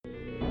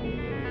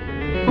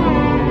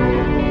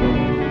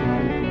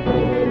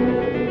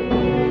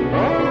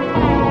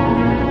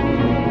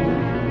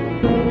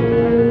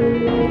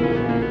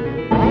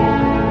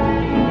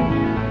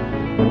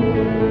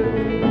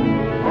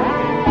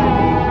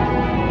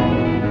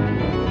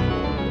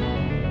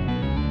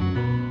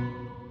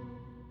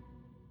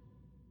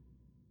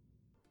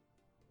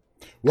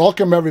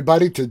Welcome,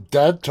 everybody, to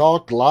Dead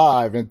Talk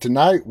Live. And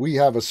tonight we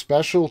have a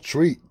special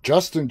treat.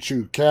 Justin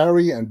Chu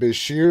Carey and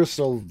Bashir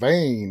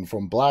Sylvain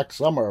from Black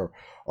Summer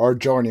are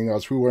joining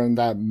us, who were in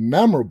that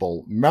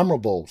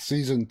memorable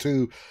season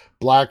 2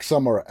 Black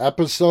Summer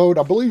episode.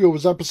 I believe it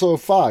was episode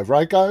 5,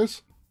 right,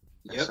 guys?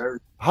 Yep.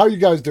 How are you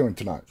guys doing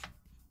tonight?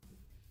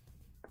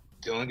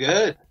 Doing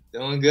good.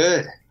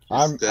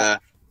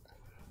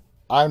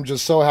 I'm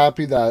just so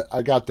happy that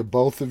I got the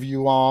both of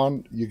you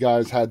on. You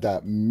guys had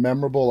that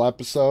memorable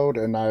episode,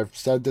 and I've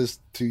said this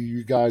to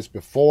you guys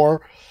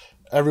before.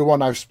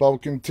 Everyone I've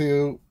spoken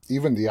to,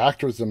 even the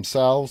actors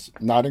themselves,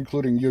 not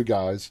including you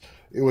guys,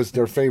 it was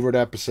their favorite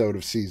episode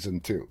of season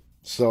 2.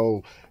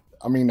 So,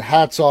 I mean,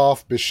 hats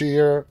off,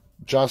 Bashir,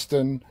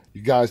 Justin.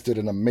 You guys did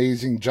an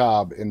amazing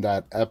job in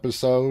that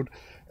episode,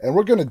 and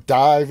we're going to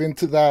dive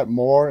into that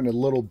more in a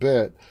little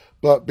bit.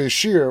 But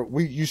Bashir,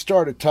 you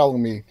started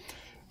telling me,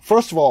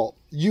 first of all,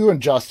 you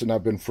and Justin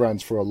have been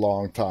friends for a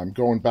long time,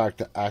 going back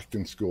to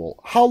acting school.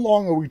 How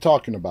long are we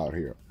talking about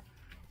here?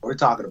 We're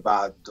talking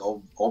about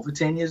over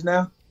 10 years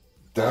now.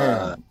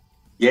 Damn.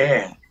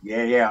 Yeah.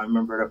 I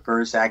remember the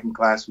first acting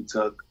class we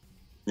took,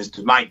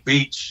 Mr. Mike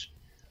Beach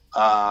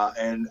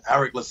and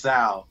Eric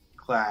LaSalle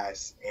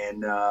class,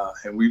 and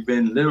we've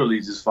been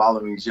literally just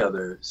following each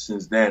other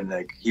since then.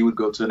 Like, he would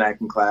go to an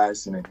acting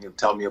class and then he'll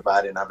tell me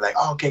about it, and I'm like,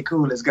 oh, okay,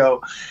 cool, let's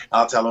go.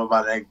 I'll tell him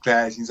about the acting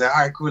class. He's like,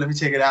 all right, cool, let me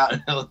check it out,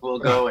 and we'll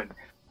go. And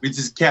we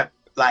just kept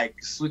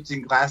like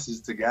switching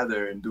classes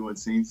together and doing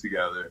scenes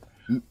together.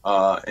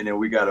 And then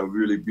we got a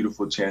really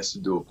beautiful chance to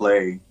do a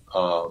play.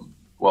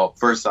 Well,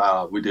 first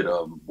we did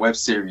a web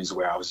series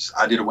where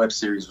I did a web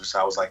series which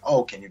I was like,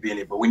 oh, can you be in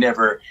it? But we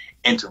never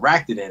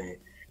interacted in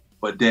it.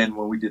 But then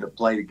when we did a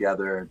play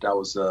together, that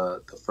was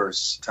the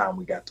first time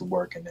we got to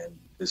work. And then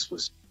this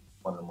was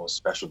one of the most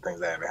special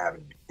things I ever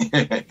happened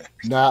to me.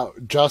 Now,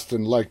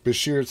 Justin, like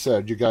Bashir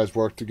said, you guys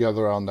worked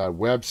together on that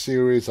web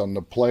series, on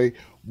the play.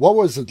 What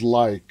was it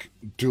like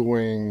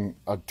doing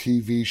a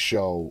TV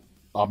show?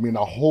 I mean,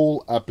 a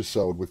whole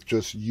episode with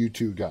just you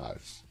two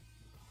guys.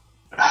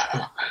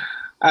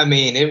 I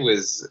mean, it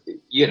was,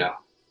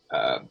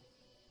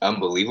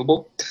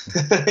 unbelievable.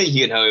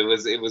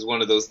 It was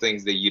one of those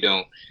things that you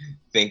don't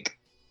think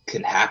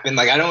can happen.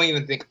 Like, I don't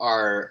even think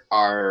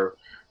our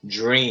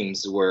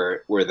dreams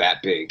were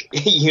that big.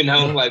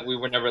 Like, we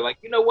were never like,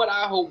 you know what,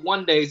 I hope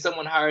one day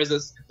someone hires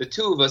us, the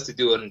two of us, to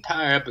do an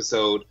entire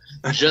episode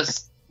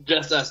just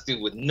us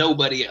two with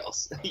nobody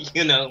else.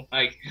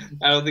 Like,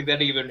 I don't think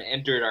that even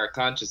entered our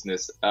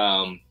consciousness.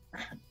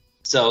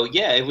 So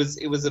yeah, it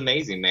was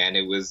amazing, man.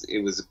 It was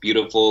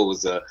beautiful. It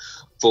was a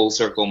full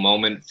circle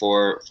moment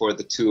for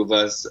the two of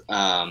us.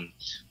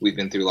 We've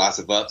been through lots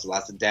of ups,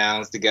 lots of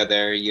downs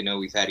together.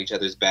 We've had each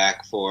other's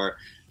back for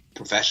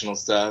professional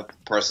stuff,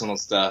 personal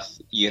stuff,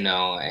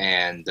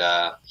 and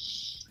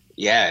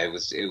yeah, it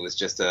was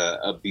just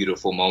a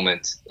beautiful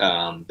moment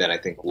that I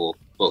think we'll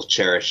both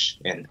cherish,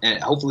 and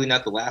hopefully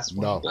not the last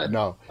one.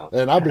 No.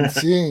 And I've been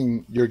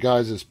seeing your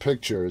guys'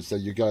 pictures that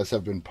you guys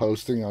have been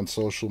posting on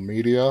social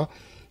media,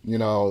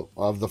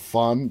 of the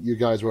fun you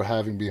guys were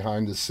having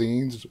behind the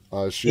scenes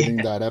shooting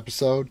that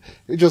episode.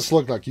 It just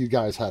looked like you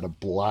guys had a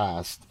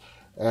blast,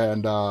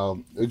 and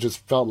it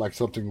just felt like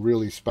something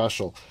really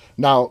special.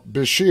 Now,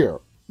 Bashir,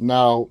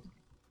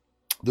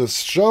 the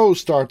show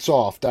starts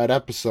off, that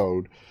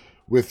episode,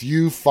 with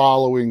you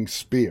following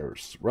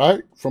Spears,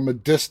 right? From a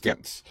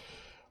distance.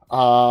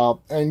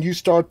 And you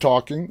start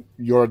talking.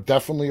 You're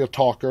definitely a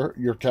talker.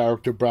 Your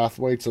character,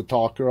 Brathwaite's a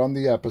talker on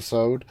the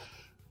episode.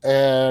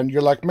 And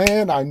you're like,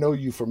 man, I know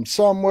you from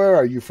somewhere.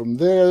 Are you from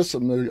this?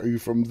 And are you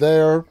from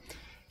there?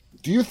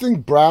 Do you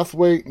think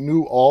Brathwaite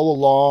knew all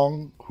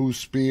along who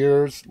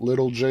Spears,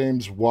 Little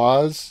James,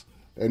 was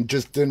and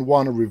just didn't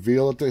want to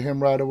reveal it to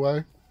him right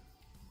away?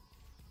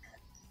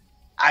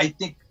 I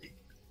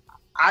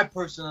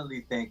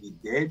personally think he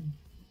did.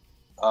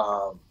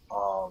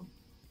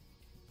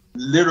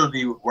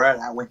 Literally,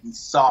 when he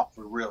saw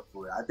for real.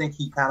 I think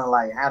he kind of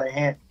like had a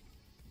hint.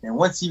 And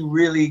once he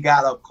really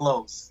got up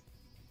close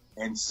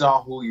and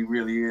saw who he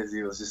really is,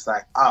 he was just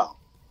like, oh,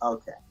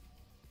 okay.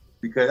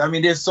 Because, I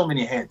mean, there's so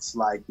many hints.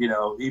 Like,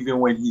 even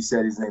when he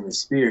said his name is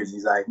Spears,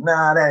 he's like,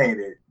 nah, that ain't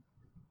it.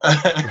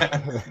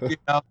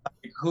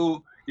 Like,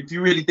 who, if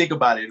you really think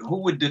about it, who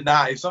would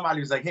deny if somebody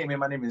was like, hey, man,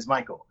 my name is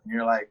Michael. And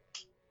you're like,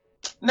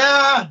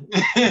 nah.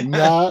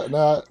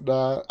 Nah.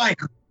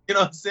 Michael, you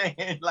know what I'm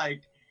saying?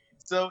 Like,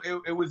 so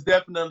it was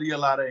definitely a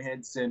lot of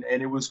hints, and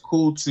it was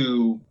cool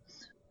to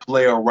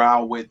play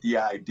around with the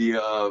idea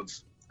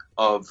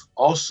of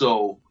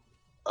also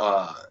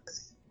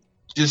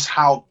just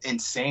how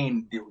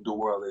insane the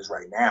world is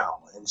right now.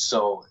 And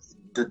so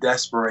the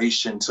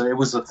desperation. So it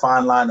was a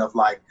fine line of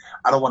like,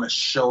 I don't want to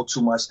show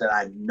too much that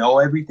I know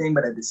everything,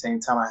 but at the same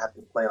time, I have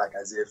to play like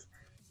as if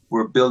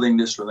we're building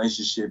this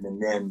relationship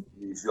and then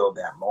reveal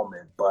that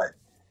moment. But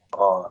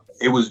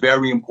it was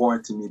very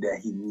important to me that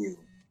he knew.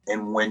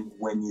 And when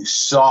you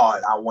saw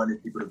it, I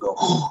wanted people to go,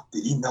 oh,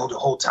 did he know the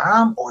whole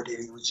time? Or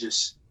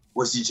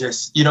was he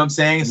just, you know what I'm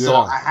saying? Yeah. So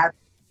I had to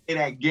play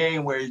that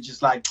game where it's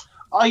just like,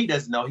 oh, he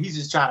doesn't know. He's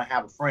just trying to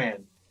have a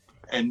friend.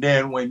 And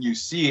then when you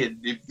see it,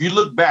 if you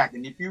look back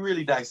and if you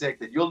really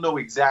dissect it, you'll know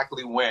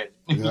exactly when.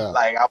 Yeah.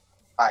 like,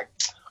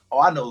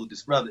 oh, I know who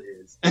this brother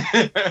is.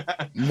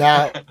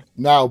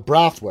 Now,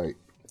 Brathwaite,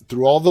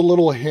 through all the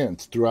little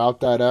hints throughout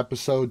that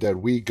episode that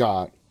we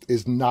got,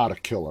 is not a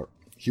killer.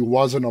 He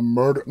wasn't a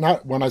murder.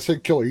 Not when I say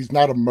killer, he's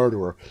not a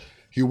murderer.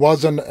 He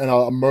wasn't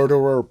a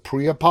murderer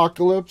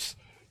pre-apocalypse.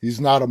 He's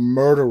not a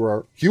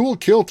murderer. He will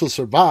kill to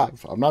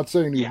survive. I'm not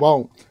saying he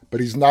won't, but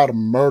he's not a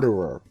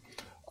murderer.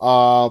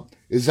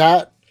 Is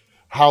that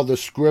how the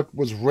script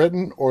was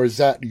written, or is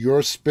that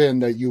your spin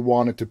that you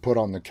wanted to put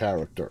on the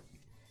character?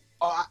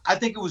 I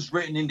think it was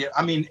written in there.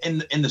 I mean,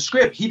 in the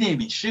script, he didn't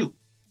even shoot.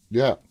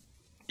 Yeah.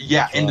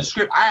 Yeah, in the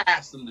script, I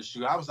asked him to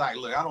shoot. I was like,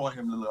 look, I don't want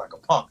him to look like a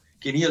punk.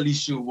 Can he at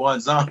least shoot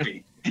one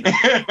zombie?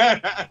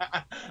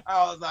 I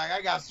was like,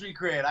 I got street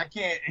cred. I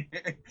can't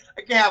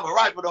have a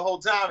rifle the whole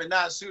time and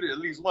not shoot it at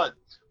least once.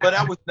 But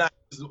I was not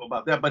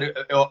about that. But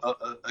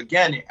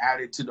again, it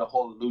added to the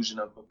whole illusion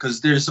of,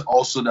 because there's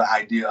also the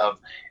idea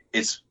of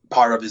it's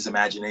part of his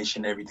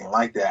imagination, everything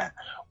like that.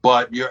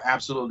 But you're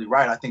absolutely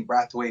right. I think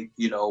Brathwaite,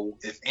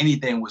 if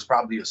anything, was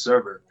probably a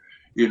server.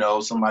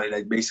 Somebody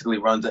that basically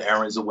runs the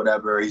errands or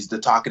whatever. He's the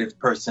talkative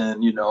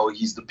person,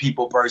 he's the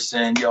people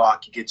person. I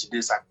can get you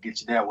this, I can get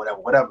you that,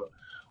 whatever.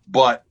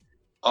 But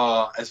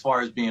as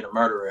far as being a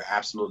murderer,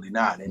 absolutely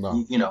not. And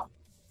No.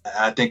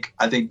 I think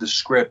the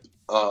script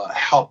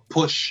helped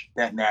push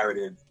that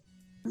narrative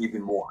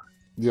even more.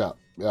 Yeah,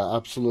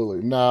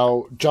 absolutely.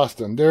 Now,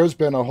 Justin, there's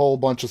been a whole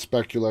bunch of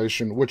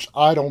speculation, which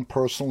I don't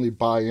personally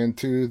buy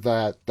into,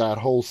 that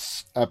whole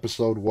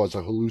episode was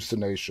a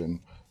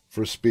hallucination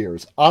for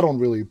Spears. I don't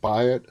really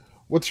buy it.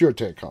 What's your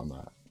take on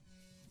that?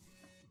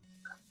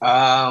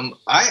 I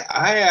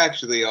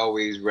actually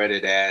always read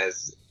it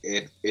as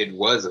it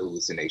was a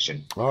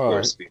hallucination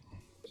for Spears.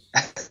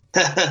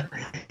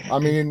 I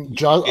mean,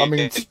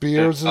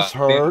 Spears is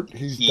hurt.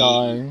 He's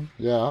dying.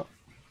 Yeah.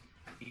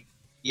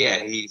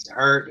 Yeah, he's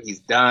hurt. He's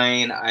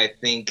dying. I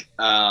think,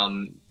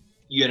 and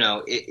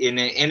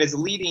it's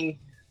leading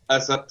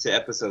us up to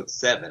episode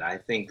 7. I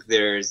think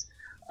there's,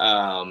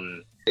 for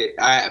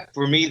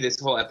me, this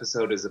whole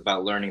episode is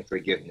about learning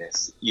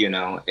forgiveness,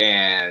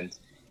 and,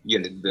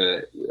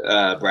 the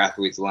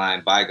Brathwaite's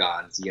line,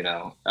 bygones,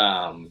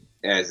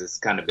 as it's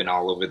kind of been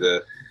all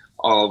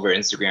over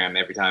Instagram.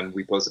 Every time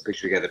we post a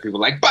picture together, people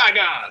are like,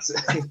 bygones,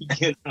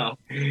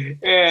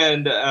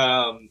 and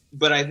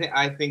but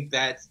I think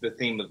that's the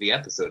theme of the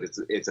episode.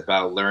 It's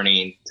about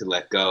learning to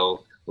let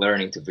go,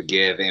 learning to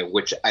forgive, and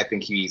which I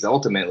think he's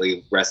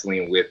ultimately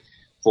wrestling with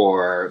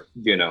for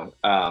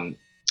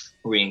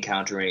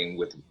re-encountering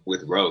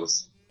with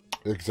Rose.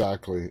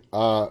 Exactly.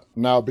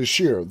 Now,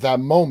 Bashir, that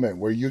moment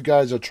where you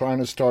guys are trying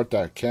to start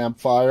that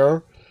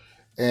campfire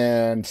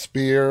and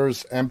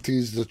Spears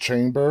empties the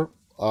chamber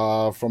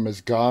from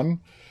his gun,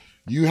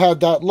 you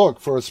had that look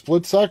for a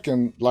split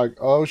second, like,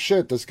 oh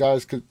shit, this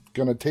guy's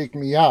gonna take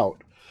me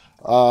out.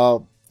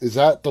 Is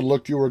that the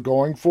look you were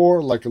going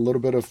for? Like a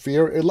little bit of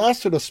fear? It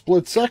lasted a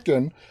split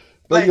second,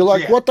 but you're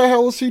like, what the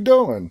hell is he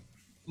doing?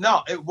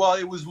 No, it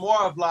was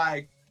more of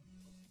like,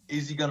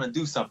 is he gonna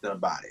do something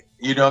about it?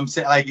 You know what I'm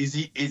saying? Like, is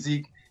he?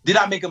 Did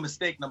I make a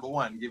mistake? Number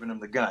one, giving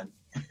him the gun.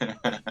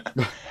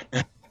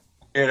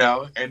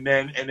 And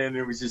then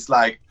it was just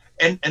like,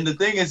 and the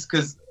thing is,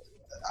 because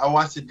I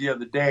watched it the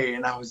other day,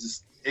 and I was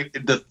just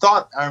the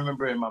thought I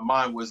remember in my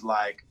mind was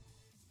like,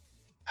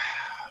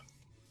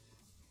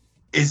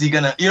 is he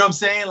gonna? You know what I'm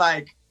saying?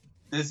 Like,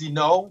 does he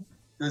know?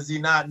 Does he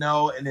not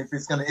know? And if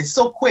it's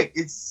so quick.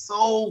 It's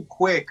so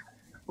quick.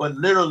 But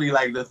literally,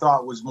 like, the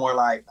thought was more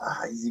like,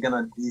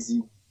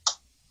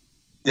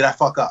 did I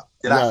fuck up?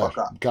 Did I fuck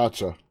up?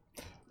 Gotcha.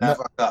 Did I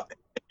fuck up?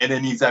 And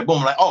then he's like, boom,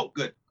 I'm like, oh,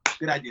 good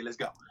idea, let's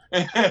go.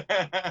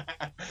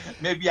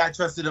 Maybe I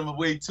trusted him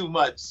way too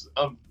much.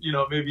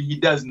 Maybe he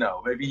does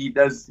know. Maybe he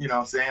does, you know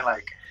what I'm saying?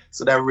 Like,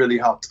 so that really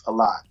helped a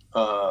lot.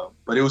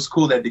 But it was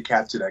cool that they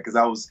captured that, because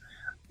I was,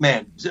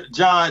 man,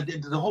 John,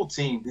 the whole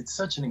team did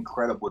such an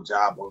incredible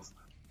job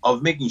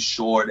of making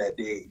sure that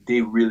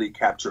they really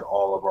captured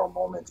all of our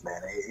moments,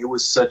 man. It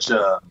was such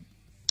a,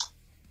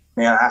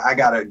 man, I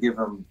gotta give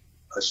them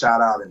a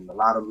shout out and a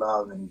lot of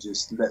love, and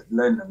just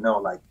letting them know,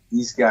 like,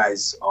 these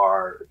guys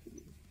are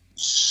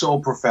so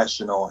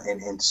professional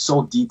and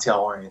so detail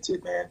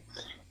oriented, man.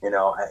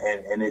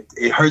 And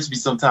it hurts me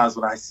sometimes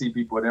when I see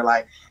people and they're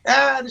like,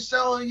 the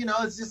show,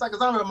 it's just like a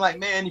zombie. I'm like,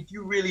 man, if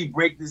you really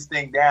break this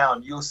thing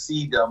down, you'll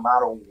see the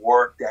amount of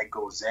work that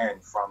goes in,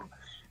 from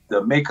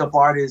the makeup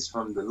artists,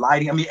 from the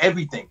lighting. I mean,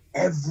 everything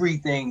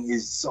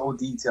is so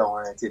detail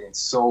oriented and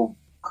so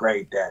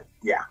great that,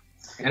 yeah.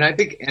 And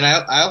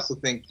I also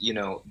think,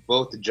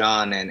 both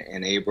John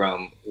and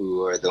Abram,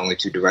 who are the only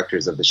two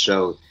directors of the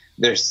show,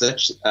 they're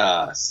such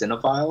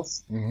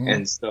cinephiles. Mm-hmm.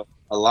 And so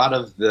a lot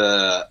of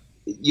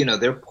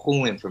they're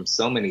pulling from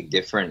so many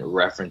different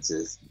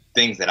references,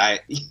 things that I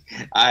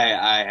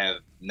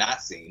have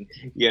not seen.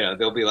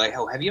 They'll be like,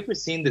 oh, have you ever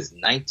seen this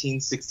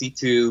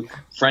 1962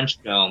 French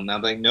film? And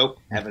I'm like, nope,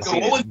 haven't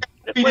seen it.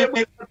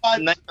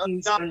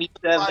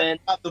 1977.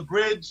 About the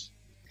bridge.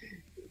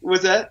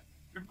 Was that?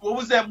 what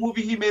was that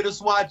movie he made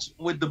us watch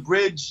with the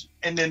bridge,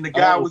 and then the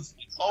guy was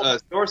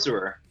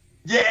Sorcerer.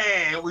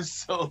 Yeah, it was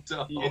so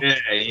dope.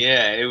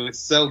 Yeah, it was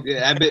so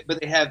good. I bet,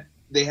 but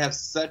they have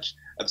such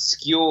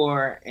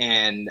obscure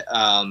and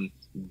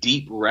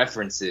deep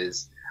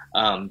references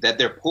that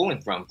they're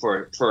pulling from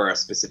for a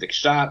specific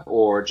shot,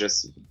 or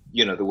just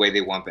the way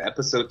they want the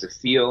episode to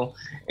feel.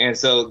 And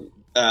so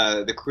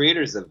the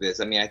creators of this,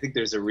 I mean, I think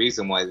there's a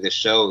reason why this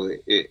show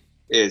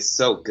is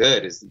so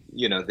good. Is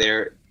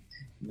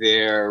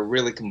they're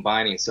really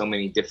combining so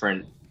many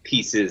different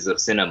pieces of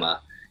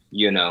cinema.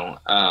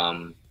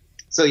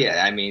 So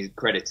yeah, I mean,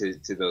 credit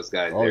to those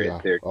guys.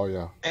 Oh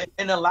yeah.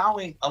 And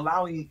allowing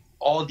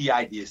all the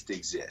ideas to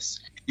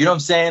exist. You know what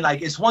I'm saying?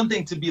 Like, it's one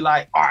thing to be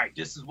like, all right,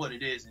 this is what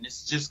it is, and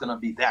it's just gonna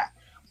be that.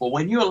 But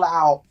when you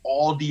allow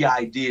all the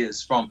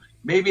ideas from,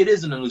 maybe it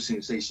is an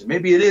hallucination,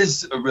 maybe it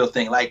is a real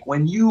thing. Like,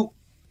 when you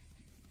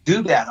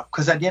do that,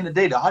 because at the end of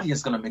the day, the audience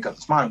is gonna make up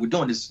its mind. We're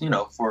doing this,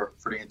 for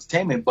the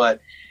entertainment.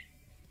 But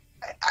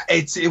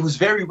it was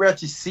very rare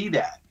to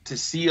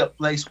see a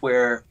place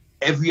where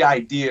every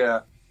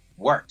idea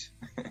worked.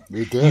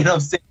 It did. You know what I'm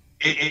saying?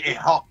 It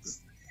helps.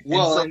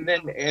 Well, and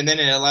then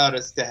it allowed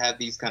us to have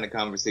these kind of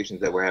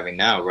conversations that we're having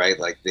now, right?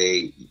 Like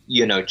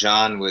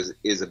John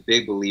is a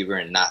big believer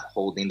in not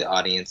holding the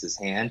audience's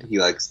hand. He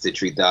likes to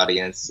treat the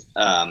audience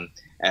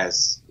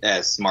as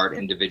smart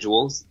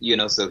individuals,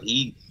 so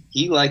he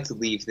likes to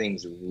leave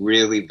things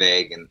really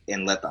vague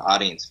and let the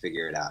audience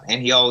figure it out.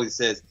 And he always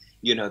says,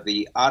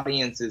 the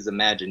audience's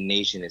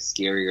imagination is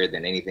scarier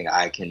than anything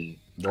I can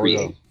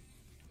create. Yeah.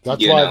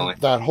 That's why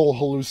that whole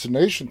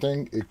hallucination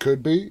thing, it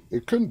could be,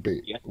 it couldn't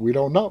be. Yeah. We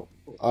don't know.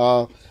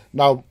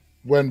 Now,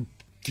 do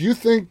you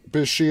think,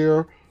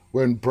 Bashir,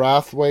 when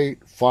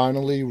Brathwaite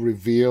finally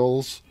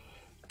reveals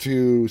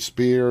to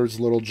Spears,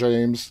 Little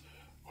James,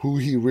 who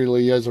he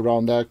really is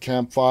around that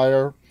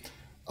campfire,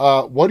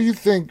 what do you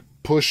think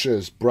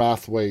pushes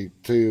Brathwaite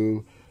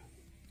to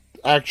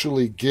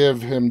actually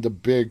give him the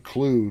big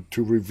clue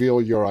to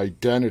reveal your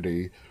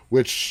identity,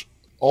 which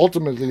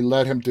ultimately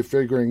led him to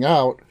figuring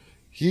out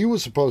he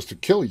was supposed to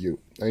kill you,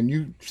 and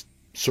you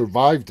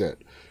survived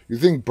it? You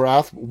think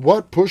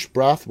what pushed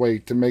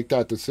Brathwaite to make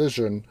that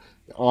decision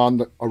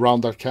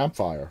around that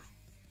campfire?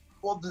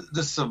 Well,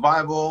 the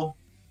survival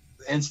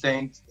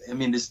instinct. I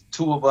mean, there's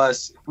two of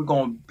us. If we're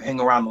going to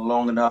hang around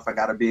long enough, I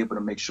got to be able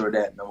to make sure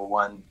that, number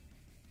one,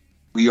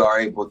 we are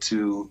able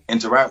to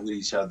interact with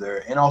each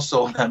other. And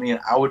also, I mean,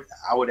 I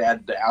would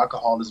add the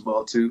alcohol as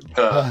well, too.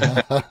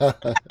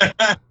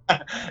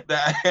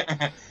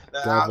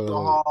 The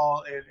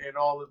alcohol and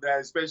all of that,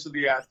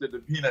 especially after the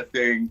peanut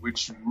thing,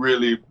 which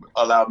really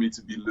allowed me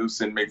to be loose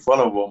and make fun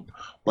of him.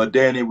 But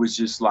then it was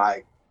just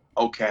like,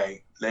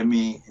 okay, let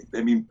me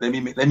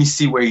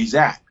see where he's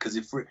at. Because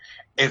if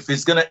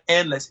it's gonna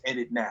end, let's end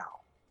it now.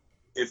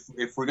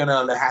 If we're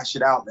gonna hash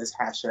it out, let's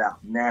hash it out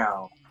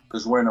now.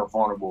 Because we're in a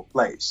vulnerable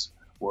place.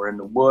 We're in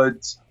the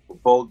woods. We're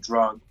both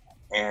drunk,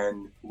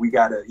 and we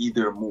gotta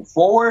either move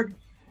forward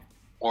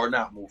or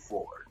not move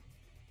forward.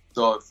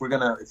 So if we're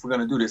gonna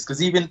do this,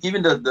 because even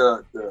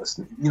the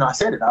I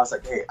said it. I was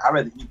like, hey, I'd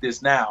rather eat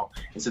this now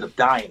instead of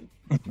dying.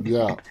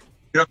 Yeah.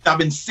 I've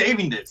been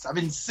saving this. I've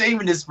been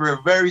saving this for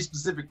a very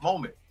specific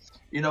moment.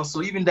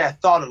 So even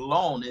that thought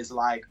alone is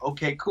like,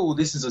 okay, cool.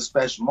 This is a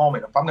special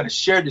moment. If I'm gonna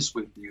share this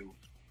with you,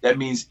 that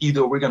means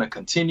either we're gonna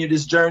continue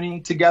this journey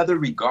together,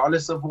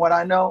 regardless of what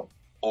I know,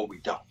 or we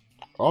don't.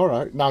 All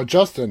right. Now,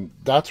 Justin,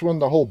 that's when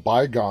the whole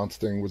bygones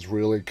thing was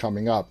really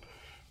coming up.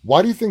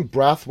 Why do you think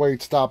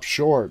Brathwaite stopped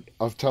short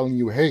of telling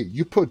you, hey,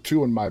 you put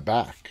two in my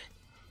back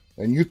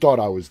and you thought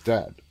I was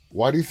dead?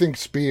 Why do you think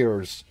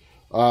Spears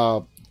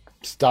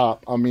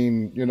stopped? I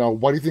mean,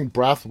 why do you think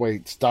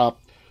Brathwaite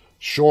stopped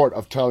short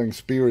of telling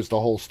Spears the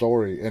whole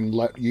story and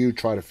let you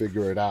try to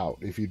figure it out,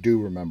 if you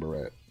do remember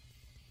it?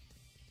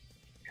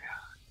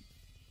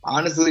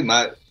 Honestly,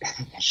 my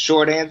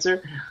short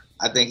answer,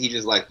 I think he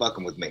just liked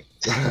fucking with me.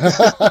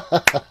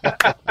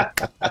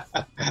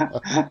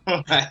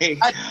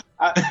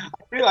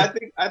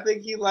 I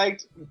think he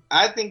liked.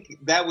 I think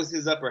that was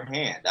his upper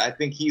hand. I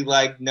think he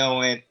liked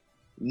knowing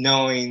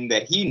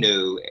that he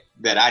knew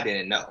that I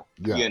didn't know.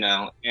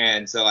 Yeah.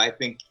 And so I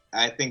think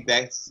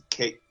that's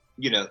it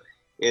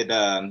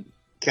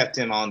kept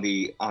him on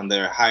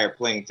their higher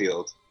playing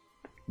field.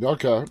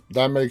 Okay,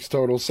 that makes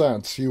total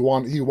sense. He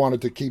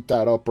wanted to keep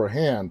that upper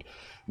hand.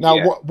 Now,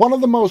 one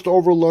of the most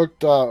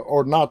overlooked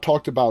or not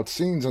talked about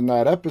scenes in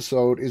that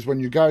episode is when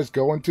you guys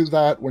go into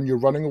that, when you're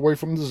running away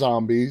from the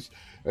zombies,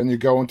 and you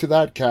go into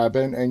that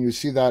cabin and you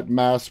see that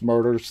mass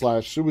murder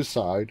 /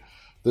 suicide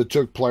that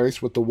took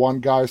place with the one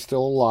guy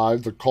still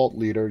alive, the cult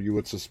leader, you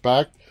would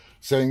suspect,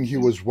 saying he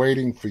was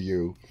waiting for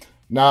you.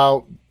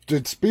 Now,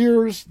 did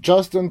Spears,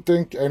 Justin,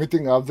 think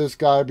anything of this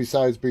guy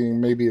besides being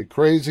maybe a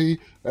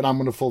crazy, and I'm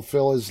going to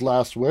fulfill his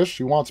last wish?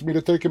 He wants me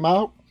to take him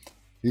out?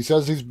 He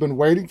says he's been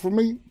waiting for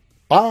me?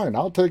 Fine,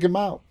 I'll take him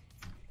out.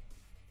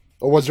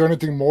 Or was there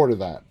anything more to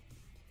that?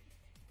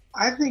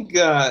 I think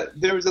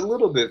there was a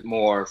little bit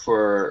more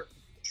for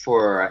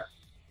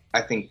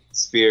I think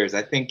Spears.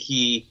 I think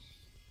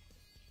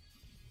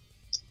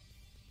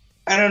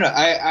I don't know.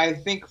 I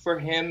think for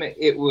him,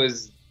 it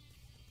was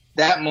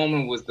that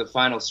moment was the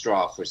final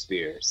straw for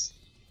Spears.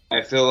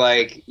 I feel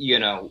like,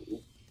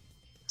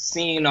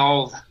 seeing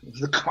all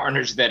the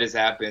carnage that has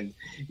happened,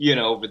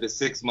 over the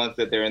 6 months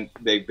that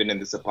they've been in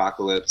this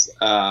apocalypse,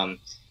 and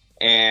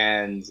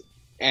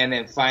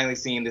then finally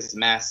seeing this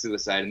mass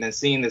suicide, and then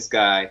seeing this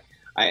guy,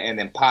 and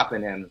then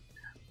popping him,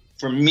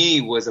 for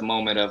me was a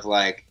moment of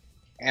like,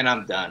 and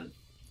I'm done,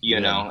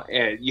 and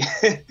and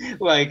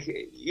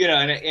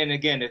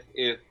again,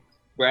 if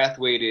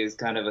Brathwaite is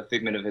kind of a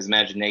figment of his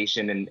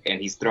imagination and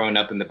he's throwing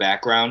up in the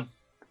background,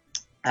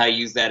 I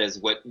use that as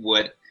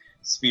what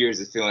Spears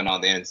is feeling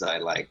on the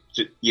inside, like,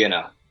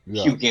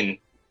 puking,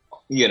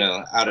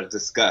 out of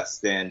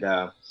disgust. And,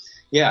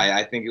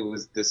 I think it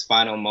was this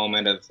final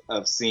moment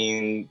of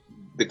seeing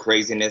the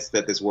craziness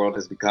that this world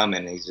has become.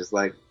 And he's just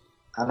like,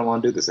 I don't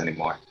want to do this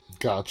anymore.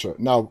 Gotcha.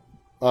 Now,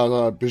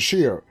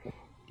 Bashir,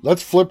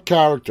 let's flip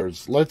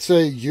characters. Let's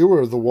say you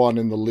were the one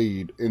in the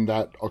lead in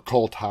that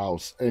occult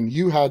house and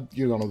you had,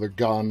 the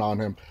gun on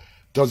him.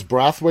 Does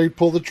Brathwaite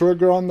pull the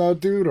trigger on that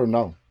dude or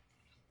no?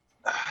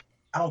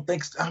 I don't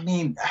think so. I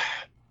mean,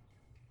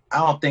 I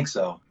don't think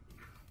so.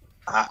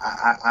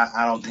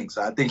 I don't think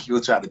so. I think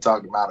he'll try to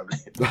talk him out of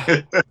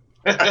it.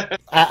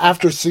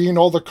 After seeing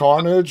all the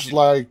carnage,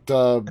 like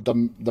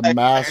the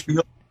mass,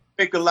 he'll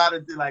make a lot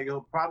of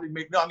he'll probably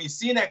make. No, I mean,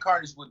 seeing that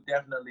carnage would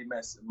definitely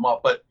mess him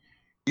up. But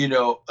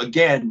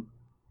again,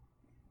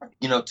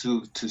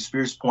 to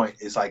Spears' point,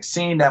 is like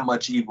seeing that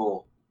much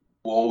evil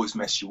will always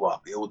mess you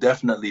up. It will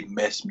definitely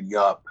mess me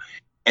up.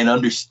 And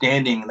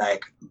understanding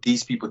like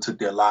these people took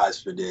their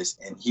lives for this,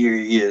 and here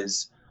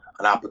is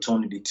an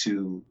opportunity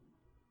to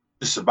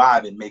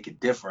survive and make it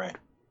different.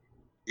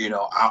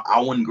 I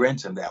wouldn't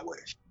grant him that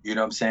wish. You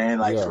know what I'm saying?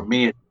 Like for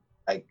me,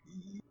 like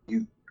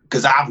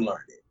because I've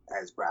learned it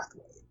as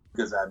Brathwaite,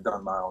 because I've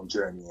done my own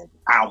journey and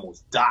I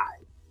almost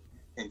died,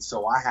 and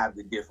so I have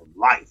the gift of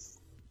life.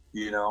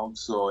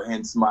 So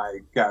hence my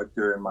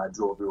character and my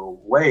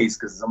jovial ways,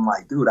 because I'm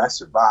like, dude, I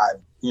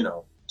survived,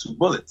 2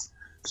 bullets.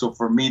 So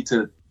for me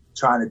to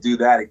trying to do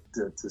that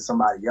to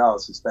somebody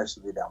else,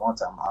 especially that one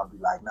time, I'll be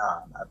like,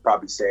 nah. I'd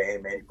probably say, hey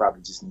man, you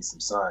probably just need some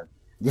sun.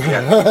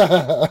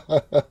 Yeah.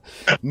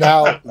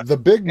 Now the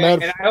big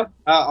and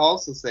I'll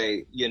also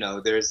say,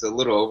 there's a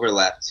little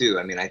overlap too.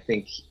 I mean, I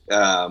think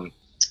I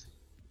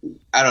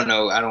don't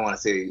know. I don't want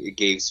to say it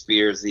gave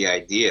Spears the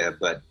idea,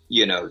 but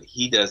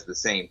he does the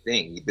same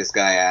thing. This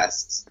guy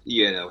asks,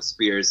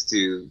 Spears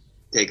to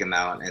take him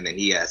out, and then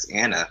he asks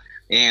Anna,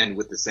 and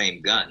with the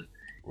same gun.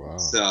 Wow.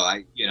 So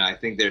I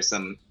think there's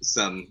some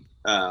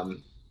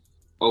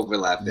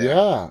overlap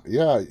there.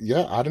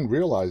 Yeah. I didn't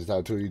realize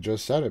that till you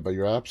just said it, but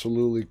you're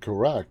absolutely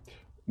correct.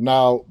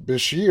 Now,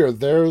 Bashir,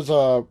 there's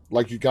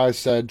like you guys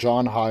said,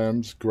 John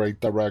Hyams, great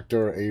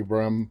director,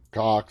 Abram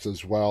Cox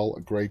as well,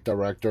 a great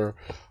director.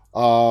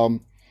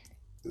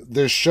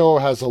 This show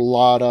has a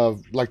lot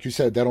of, like you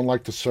said, they don't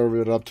like to serve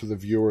it up to the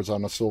viewers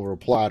on a silver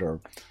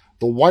platter.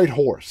 The White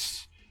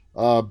Horse,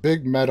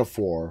 big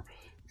metaphor.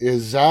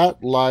 Is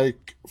that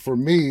like, for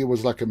me, it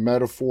was like a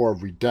metaphor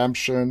of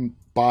redemption,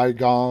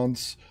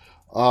 bygones.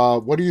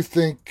 What do you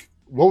think?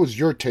 What was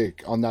your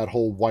take on that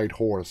whole White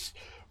Horse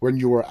when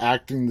you were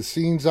acting the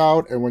scenes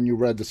out and when you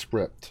read the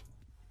script?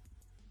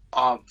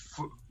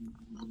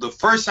 The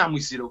first time we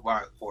see the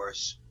White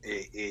Horse,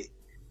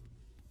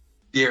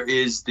 there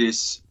is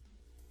this,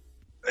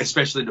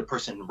 especially the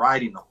person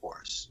riding the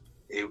horse.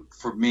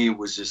 For me, it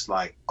was just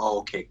like, oh,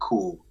 okay,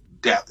 cool.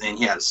 Death, and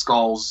he had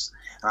skulls.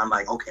 And I'm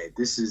like, okay,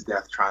 this is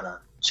death trying to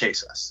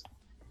chase us.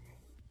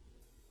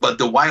 But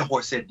the White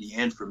Horse at the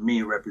end for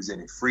me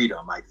represented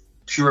freedom, like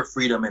pure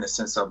freedom in a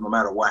sense of no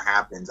matter what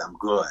happens, I'm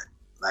good.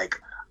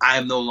 Like I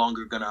am no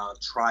longer gonna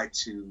try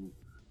to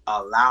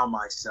allow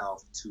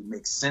myself to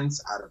make sense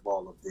out of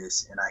all of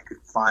this, and I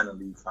could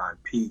finally find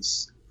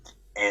peace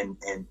and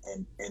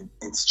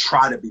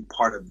try to be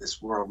part of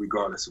this world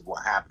regardless of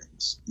what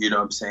happens. You know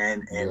what I'm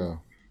saying? And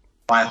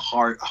my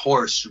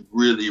horse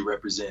really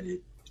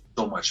represented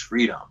so much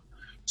freedom.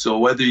 So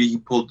whether he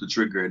pulled the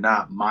trigger or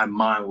not, my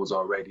mind was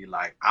already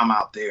like, I'm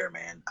out there,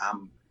 man.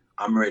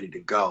 I'm ready to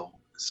go.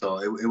 So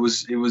it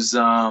was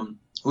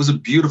a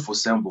beautiful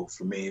symbol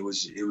for me. It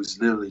was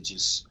literally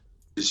just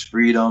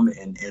freedom,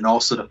 and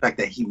also the fact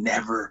that he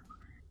never,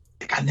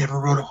 like, I never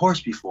rode a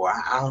horse before.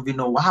 I don't even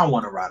know why I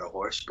want to ride a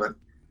horse, but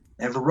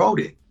never rode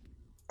it.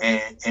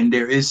 And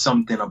there is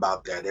something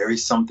about that. There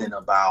is something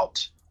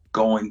about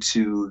going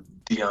to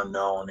the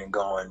unknown and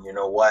going, you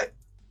know what?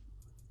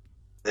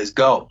 Let's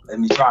go. Let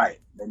me try it.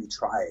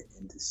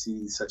 And to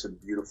see such a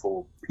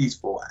beautiful,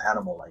 peaceful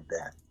animal like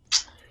that.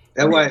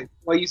 That's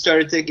why you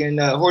started taking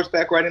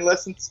horseback riding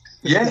lessons?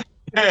 Yeah.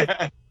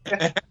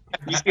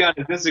 You see on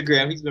his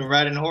Instagram, he's been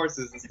riding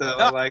horses and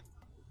stuff. Like,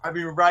 I've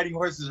been riding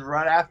horses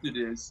right after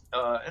this,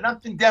 and I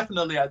think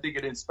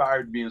it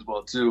inspired me as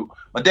well too.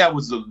 My dad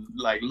was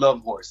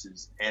loved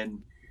horses,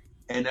 and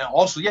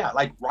also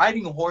like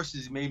riding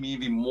horses made me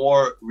even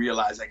more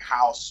realize like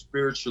how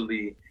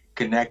spiritually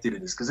connected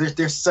it is, because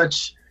they're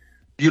such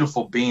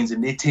beautiful beings,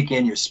 and they take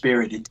in your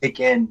spirit, they take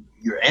in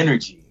your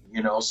energy.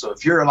 you know. So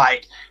if you're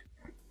like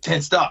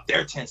tensed up,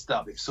 they're tensed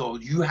up. So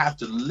you have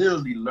to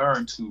literally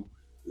learn to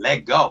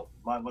let go.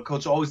 My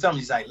coach always tells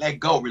me, he's like, let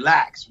go,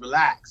 relax,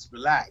 relax,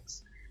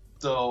 relax.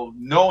 So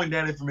knowing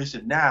that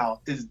information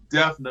now is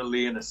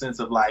definitely in a sense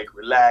of like,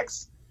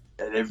 relax,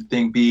 let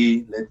everything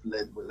be,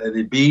 let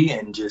it be,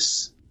 and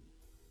just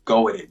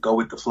go with it, go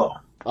with the flow.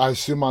 I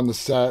assume on the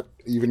set,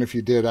 even if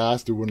you did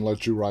ask, they wouldn't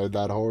let you ride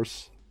that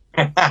horse.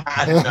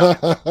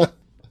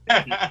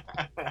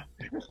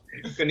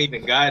 Couldn't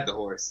even guide the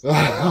horse.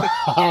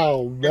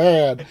 Oh,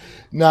 man.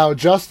 Now,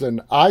 Justin,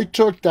 I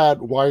took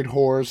that white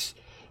horse,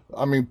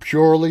 I mean,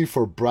 purely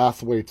for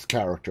Brathwaite's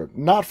character,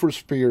 not for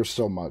Spears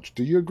so much.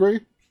 Do you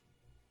agree?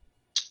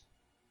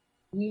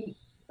 If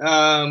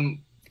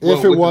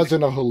it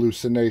wasn't a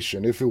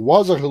hallucination. If it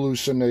was a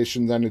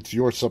hallucination, then it's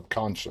your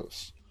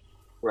subconscious.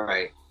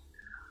 Right.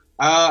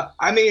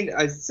 I mean,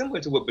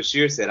 similar to what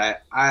Bashir said,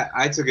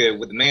 I took it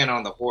with the man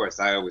on the horse.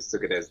 I always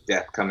took it as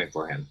death coming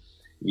for him,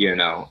 you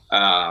know.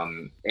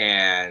 And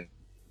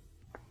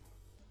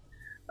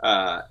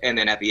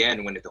then at the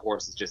end, when the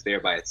horse is just there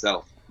by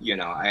itself, you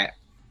know,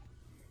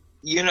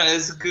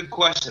 it's a good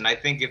question. I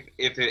think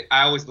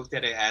I always looked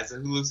at it as a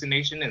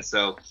hallucination, and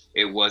so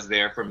it was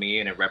there for me,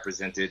 and it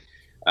represented.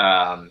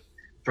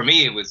 For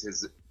me, it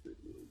was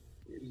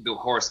the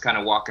horse kind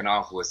of walking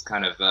off was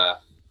kind of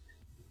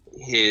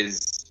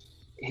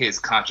his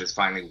conscious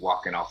finally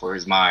walking off, or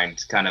his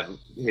mind kind of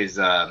his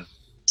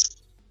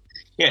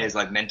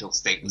like mental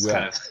state was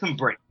kind of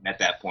breaking at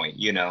that point,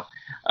 you know.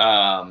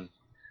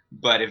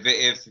 But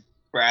if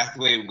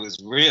Brathwaite was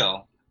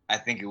real, I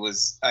think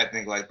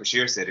like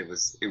Bashir said, it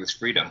was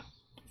freedom.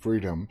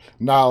 Freedom.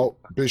 Now,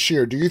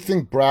 Bashir, do you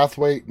think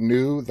Brathwaite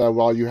knew that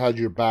while you had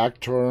your back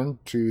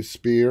turned to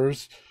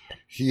Spears,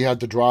 he had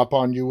to drop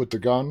on you with the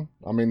gun?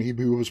 I mean, he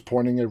was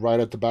pointing it right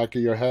at the back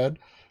of your head.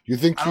 You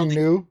think he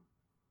knew?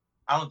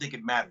 I don't think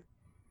it mattered.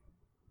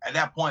 At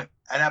that point,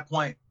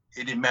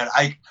 it didn't matter.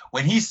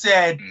 When he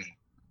said,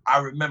 I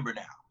remember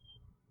now.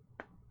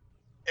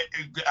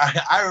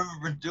 I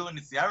remember doing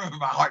this. I remember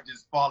my heart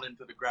just falling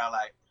to the ground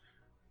like,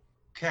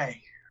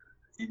 okay,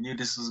 he knew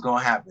this was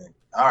going to happen.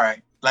 All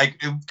right.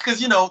 Like,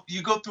 because, you know,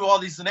 you go through all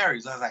these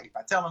scenarios. I was like, if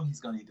I tell him, he's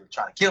going to either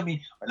try to kill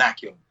me or not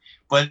kill me.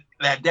 But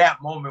at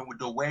that moment, with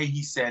the way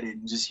he said it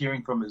and just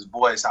hearing from his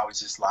voice, I was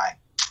just like,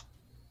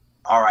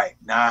 all right,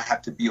 now I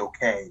have to be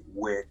okay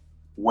with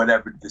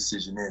whatever the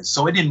decision is.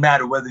 So it didn't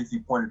matter whether he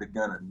pointed a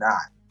gun or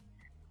not.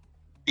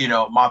 You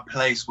know, my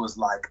place was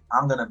like,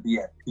 I'm going to be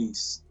at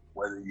peace.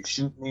 Whether you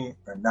shoot me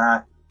or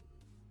not,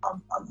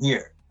 I'm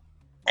here.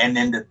 And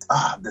then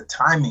the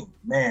timing,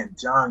 man,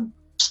 John,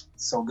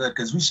 so good.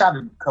 Because we shot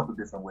it a couple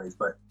different ways.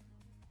 But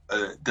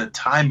the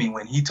timing,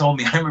 when he told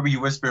me, I remember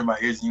you whispered in my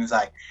ears and he was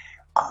like,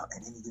 at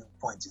any given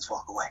point, just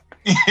walk away.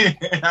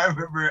 And I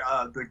remember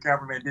the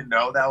cameraman didn't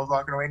know that I was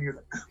walking away. And he was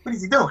like, what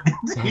is he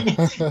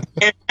doing?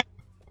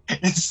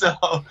 And so,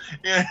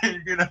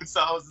 you know, so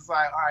I was just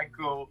like, all right,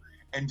 cool.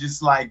 And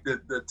just like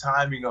the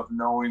timing of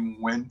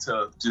knowing when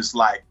to just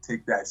like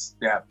take that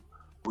step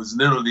was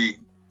literally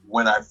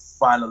when I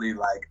finally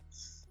like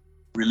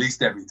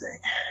released everything.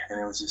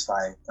 And it was just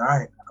like, all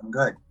right, I'm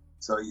good.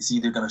 So he's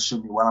either going to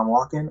shoot me while I'm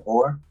walking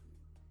or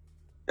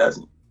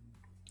doesn't.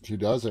 He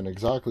doesn't,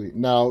 exactly.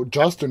 Now,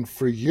 Justin,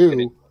 for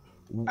you...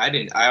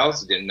 I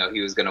also didn't know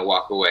he was going to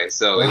walk away.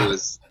 So it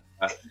was...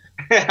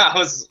 I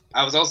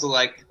was also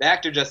like, the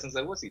actor Justin's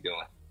like, what's he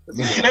doing?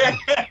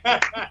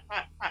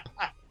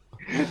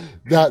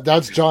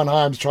 That's John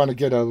Himes trying to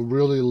get a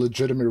really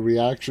legitimate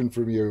reaction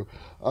from you.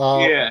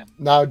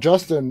 Now,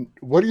 Justin,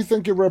 what do you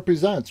think it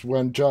represents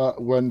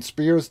when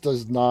Spears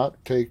does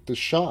not take the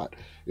shot?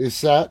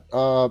 Is that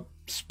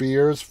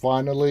Spears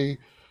finally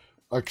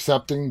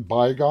accepting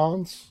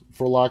bygones,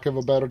 for lack of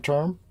a better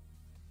term?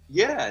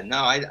 Yeah, no,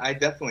 I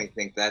definitely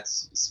think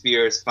that's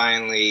Spears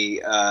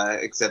finally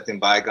accepting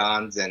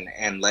bygones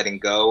and letting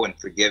go and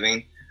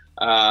forgiving.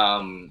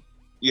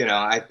 You know,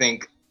 I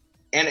think,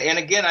 and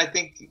again, I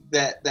think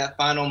that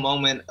final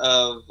moment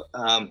of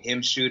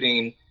him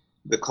shooting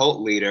the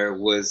cult leader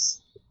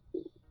was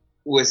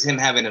him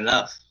having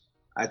enough.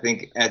 I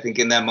think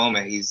in that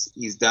moment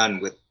he's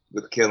done with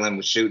killing,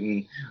 with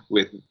shooting,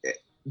 with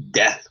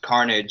death,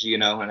 carnage, you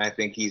know, and I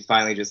think he's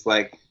finally just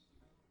like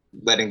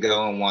letting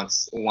go and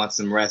wants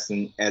some rest,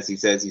 and as he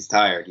says, he's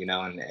tired, you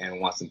know, and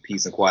wants some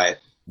peace and quiet.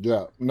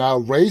 Yeah. Now,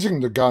 raising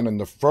the gun in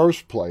the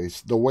first place,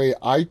 the way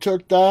I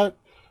took that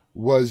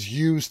was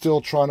you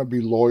still trying to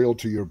be loyal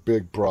to your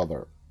big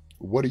brother.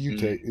 What do you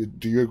take?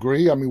 Do you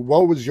agree? I mean,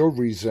 what was your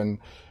reason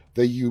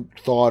that you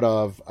thought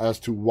of as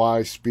to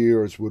why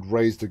Spears would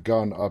raise the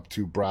gun up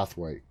to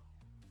Brathwaite?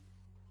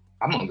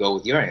 I'm gonna go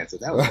with your answer.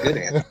 That was a good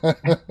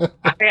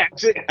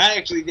answer. I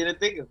actually didn't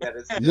think of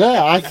that.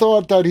 Yeah, I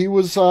thought that he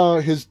was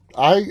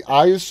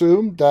I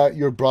assumed that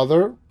your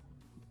brother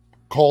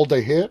called a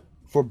hit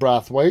for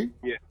Brathwaite.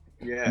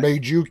 Yeah.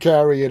 Made you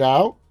carry it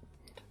out,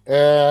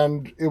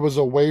 and it was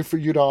a way for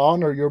you to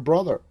honor your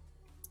brother.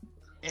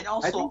 And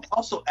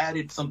also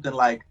added something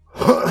like,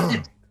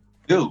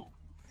 dude,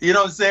 you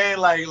know what I'm saying?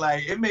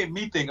 Like it made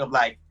me think of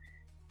like,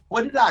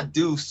 what did I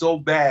do so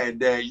bad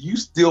that you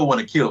still want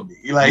to kill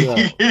me? Like,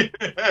 Yeah.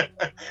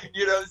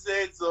 you know what I'm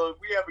saying? So if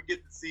we ever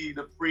get to see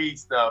the Freed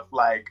stuff,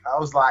 like, I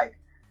was like,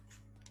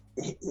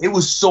 it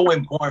was so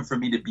important for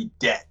me to be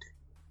dead.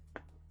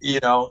 You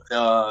know,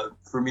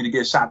 for me to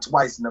get shot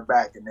twice in the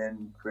back, and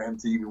then for him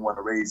to even want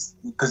to raise,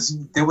 because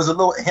there was a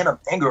little hint of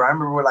anger. I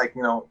remember, like,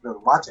 you know,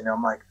 watching it,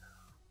 I'm like,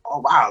 oh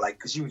wow, like,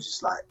 because she was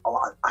just like,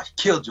 oh, I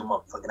killed your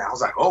motherfucking. I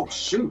was like, oh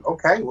shoot,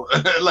 okay, well,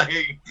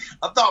 like,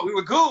 I thought we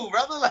were cool,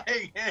 brother.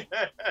 Like,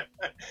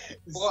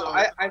 well,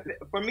 I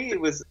for me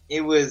it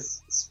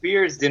was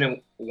Spears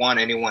didn't want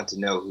anyone to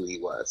know who he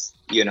was.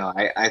 You know,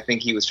 I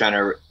think he was trying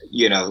to,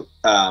 you know,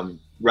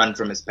 run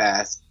from his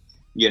past.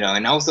 You know,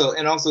 and also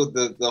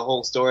the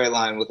whole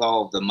storyline with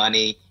all of the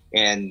money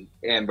and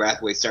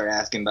Brathwaite started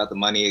asking about the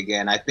money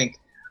again. I think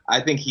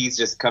he's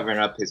just covering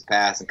up his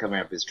past and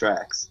covering up his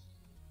tracks.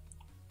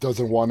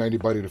 Doesn't want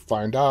anybody to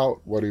find out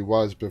what he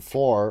was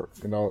before,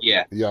 you know.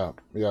 Yeah.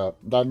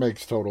 That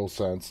makes total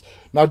sense.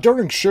 Now,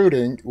 during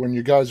shooting, when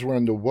you guys were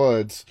in the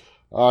woods,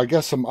 I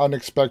guess some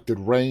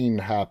unexpected rain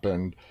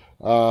happened.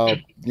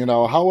 You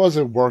know, how was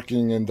it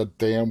working in the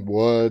damn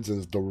woods?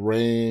 Is the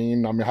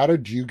rain? I mean, how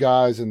did you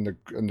guys and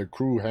the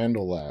crew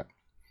handle that?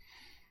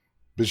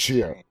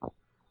 Bashir.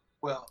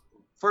 well,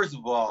 first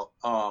of all,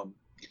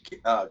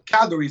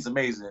 Calgary is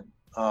amazing.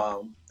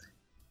 I'm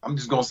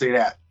just gonna say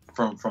that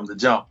from the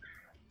jump,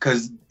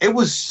 because it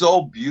was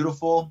so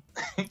beautiful.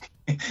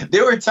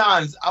 There were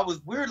times I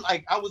was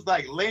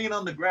laying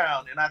on the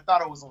ground and I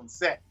thought I was on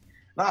set.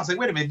 And I was like,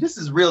 wait a minute, this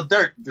is real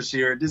dirt,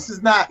 Bashir. This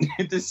is not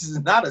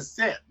a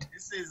set.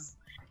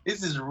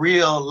 This is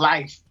real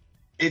life.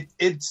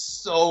 It's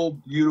so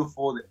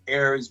beautiful. The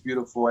air is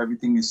beautiful.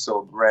 Everything is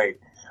so great.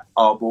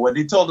 But when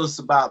they told us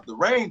about the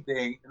rain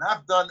thing, and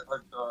I've done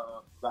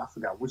I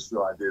forgot which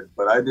show I did,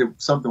 but I did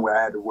something where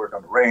I had to work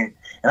on the rain,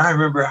 and I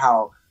remember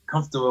how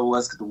comfortable it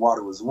was because the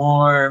water was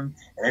warm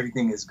and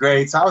everything is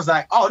great. So I was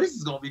like, oh, this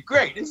is gonna be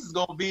great. This is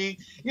gonna be,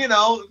 you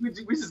know, we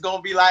just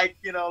gonna be like,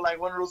 you know, like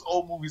one of those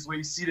old movies where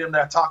you see them,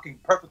 they're talking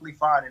perfectly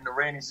fine and the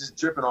rain is just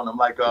dripping on them,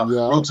 like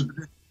Road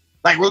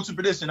to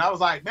Perdition. I was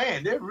like,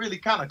 man, they're really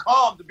kind of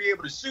calm to be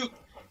able to shoot,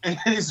 and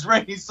it's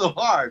raining so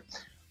hard.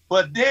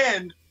 But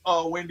then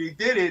when they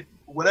did it,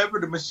 whatever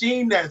the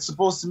machine that's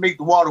supposed to make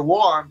the water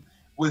warm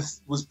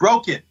was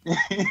broken.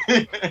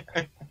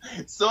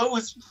 So it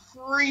was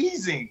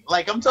freezing.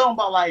 Like, I'm talking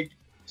about, like,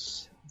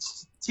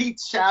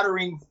 teeth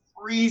shattering,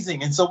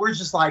 freezing. And so we're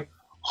just like,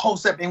 oh,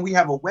 and we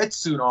have a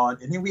wetsuit on,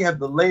 and then we have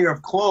the layer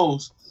of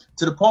clothes,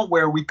 to the point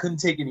where we couldn't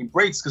take any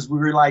breaks because we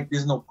were like,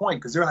 there's no point.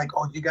 Because they're like,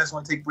 oh, you guys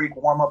want to take a break,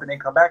 warm up, and then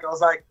come back? I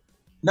was like,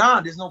 nah,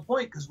 there's no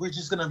point, because we're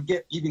just going to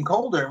get even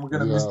colder and we're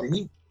going to miss the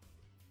heat.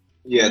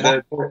 Yeah,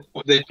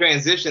 the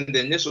transition, the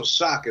initial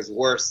shock is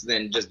worse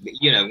than just,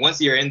 you know, once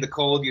you're in the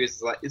cold,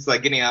 it's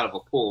like getting out of a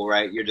pool,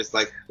 right? You're just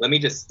like, let me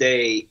just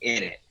stay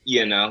in it,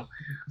 you know?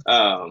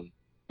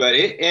 But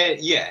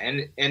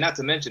and not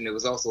to mention, it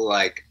was also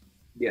like,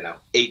 you know,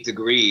 8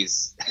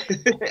 degrees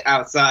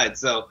outside.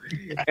 So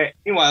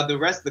meanwhile, the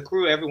rest of the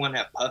crew, everyone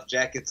had puff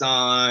jackets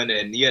on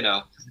and, you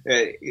know,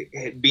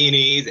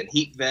 beanies and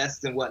heat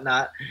vests and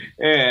whatnot.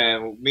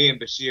 And me and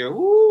Bashir,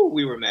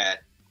 we were mad.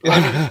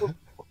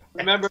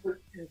 Remember,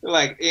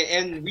 like,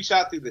 and we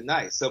shot through the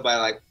night. So by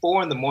like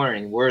 4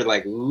 a.m, we're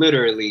like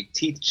literally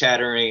teeth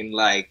chattering,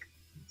 like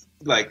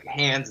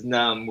hands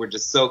numb. We're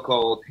just so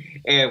cold,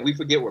 and we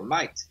forget we're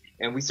mic'd,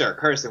 and we start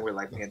cursing. We're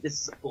like, man,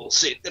 this is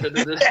bullshit. And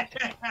then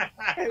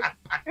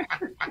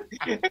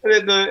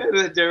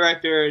the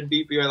director and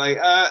DP are like,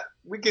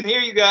 we can hear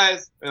you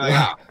guys. We're like,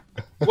 oh,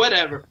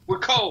 whatever, we're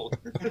cold.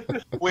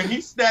 When he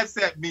snaps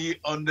at me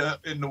in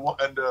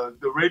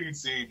the rating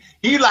scene,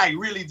 he like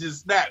really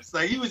just snaps.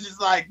 Like, he was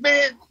just like,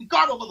 man,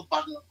 Garbo,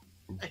 motherfucker.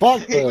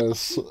 Fuck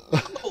this.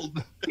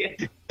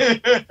 Yeah,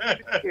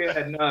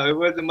 no, it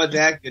wasn't much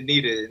acting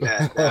needed in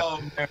that.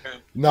 Oh, man.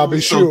 Now,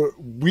 be sure,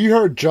 we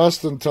heard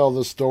Justin tell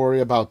the story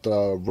about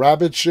the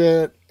rabbit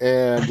shit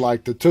and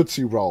like the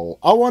Tootsie Roll.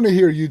 I want to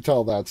hear you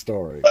tell that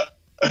story.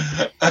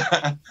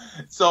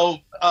 So,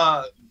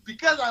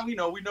 because we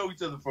know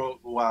each other for a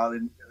while,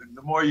 and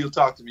the more you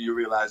talk to me, you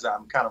realize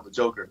I'm kind of a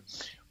joker.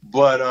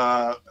 But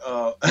I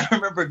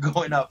remember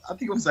going up, I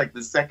think it was like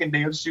the second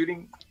day of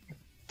shooting.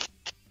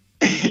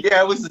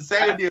 Yeah, it was the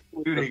second day of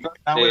shooting.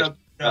 I went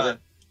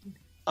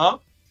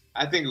up.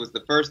 I think it was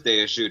the first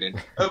day of shooting.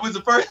 It was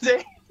the first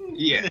day?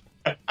 Yeah.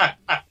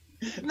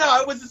 No,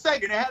 it was the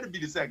second. It had to be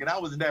the second. I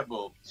wasn't that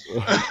bold.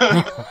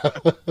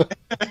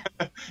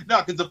 No,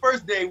 because the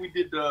first day we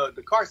did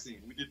the car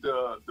scene. We did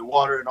the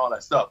water and all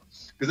that stuff.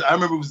 Because I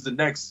remember it was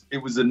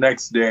the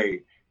next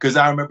day. Because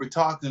I remember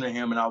talking to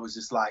him and I was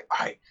just like,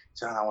 all right,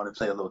 John, I want to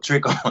play a little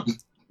trick on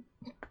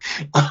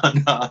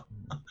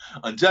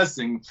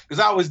Justin. Because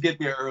I always get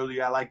there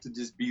early. I like to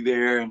just be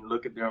there and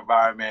look at the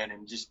environment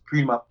and just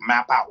pretty much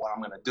map out what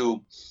I'm going to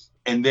do.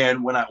 And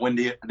then when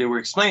they were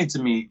explaining to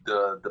me,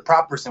 the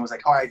prop person was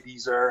like, all right,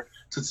 these are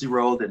Tootsie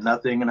Roll and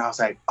nothing. And I was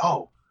like,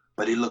 oh,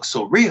 but it looks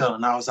so real.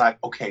 And I was like,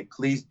 okay,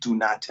 please do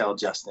not tell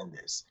Justin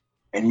this.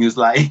 And he was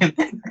like,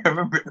 I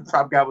remember the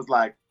prop guy was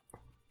like,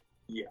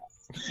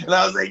 Yes. And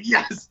I was like,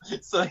 yes.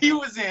 So he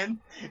was in.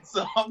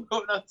 So I'm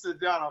going up to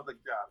John. I was like,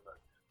 John, look,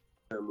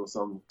 a little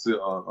something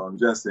to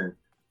Justin.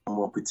 I'm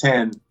gonna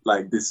pretend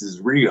like this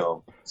is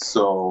real.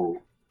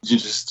 So you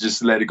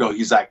just let it go.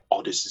 He's like,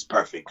 oh, this is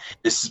perfect.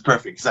 This is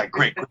perfect. He's like,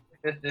 great.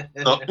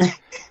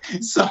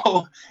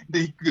 So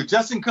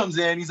Justin comes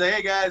in. He's like,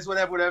 hey guys,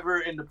 whatever.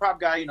 And the prop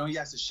guy, he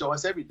has to show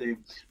us everything.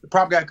 The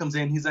prop guy comes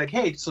in. He's like,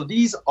 hey, so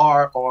these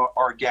are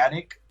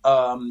organic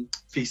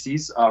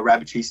feces,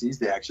 rabbit feces.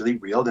 They're actually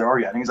real. They're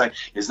organic. He's like,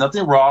 there's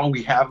nothing wrong.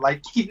 We have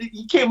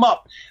he came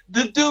up.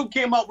 The dude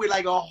came up with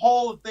like a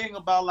whole thing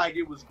about like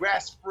it was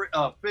grass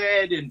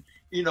fed and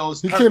he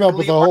came up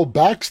with a whole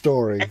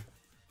backstory.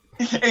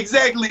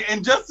 Exactly.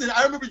 And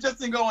I remember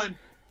Justin going,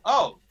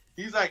 oh.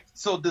 He's like,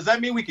 so does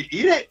that mean we could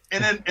eat it?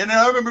 And then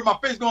I remember my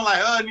face going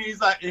like,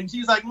 and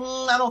she's like,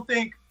 I don't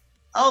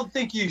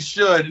think you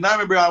should. And I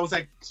remember I was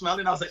like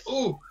smelling, I was like,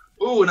 ooh,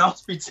 and I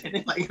was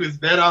pretending like it was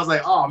bad. I was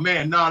like, oh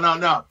man,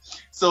 no.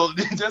 So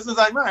Justin's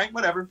like, all right,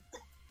 whatever.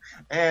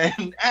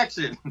 And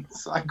action.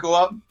 So I go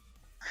up,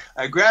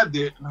 I grabbed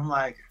it, and I'm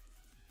like,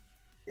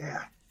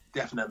 yeah,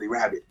 definitely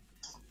rabbit.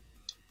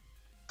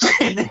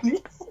 And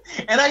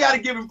I gotta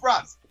give him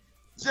props.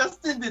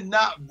 Justin did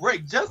not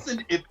break.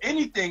 Justin, if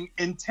anything,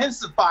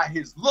 intensified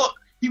his look.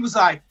 He was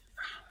like,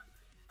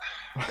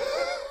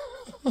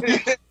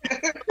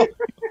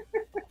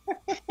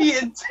 he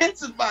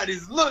intensified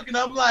his look, and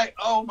I'm like,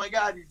 oh my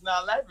God, he's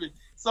not laughing.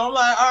 So I'm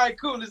like, all right,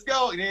 cool, let's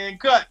go. And then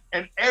cut,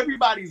 and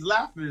everybody's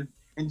laughing,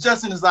 and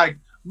Justin is like,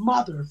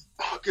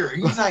 motherfucker.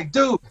 He's like,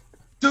 dude,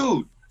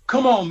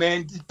 come on,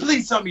 man.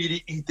 Please tell me you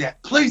didn't eat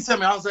that. Please tell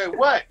me. I was like,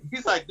 what?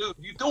 He's like, dude,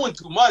 you're doing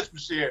too much,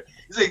 Bashir.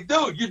 He's like,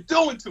 dude, you're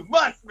doing too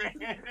much,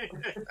 man.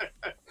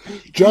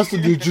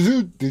 Justin, did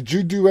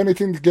you do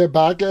anything to get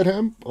back at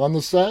him on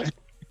the set?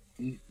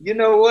 You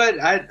know what?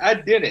 I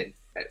didn't,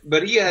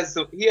 but he has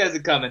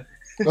it coming.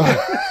 But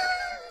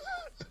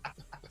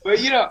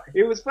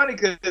it was funny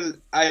because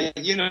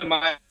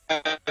my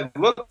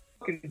look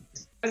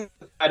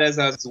as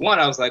I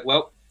was like,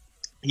 well,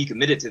 he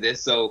committed to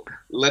this, so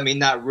let me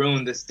not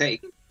ruin this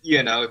take,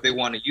 if they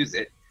want to use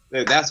it.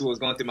 That's what was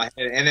going through my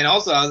head. And then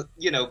also,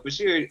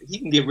 Bashir, he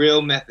can get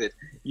real method,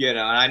 and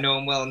I know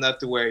him well enough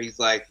to where he's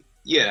like,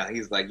 yo,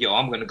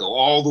 I'm going to go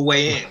all the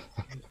way in.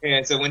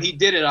 And so when he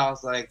did it, I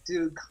was like,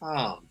 dude,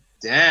 calm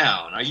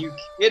down. Are you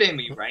kidding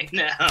me right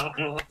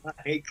now?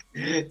 Like,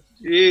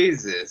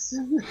 Jesus.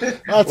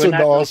 That's an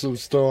awesome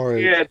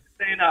story. Yeah, this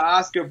ain't an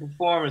Oscar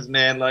performance,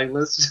 man. Like,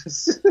 let's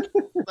just...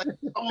 like,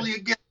 only a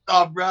guest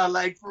star, bro.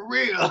 Like, for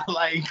real.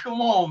 Like,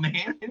 come on,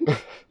 man.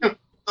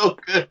 So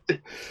good.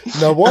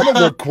 Now, one of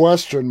the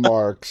question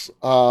marks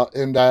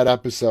in that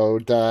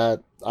episode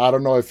that I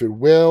don't know if it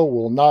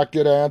will not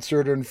get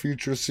answered in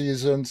future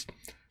seasons,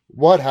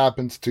 what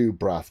happens to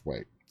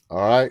Brathwaite? All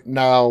right.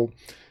 Now,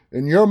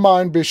 in your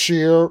mind,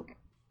 Bashir,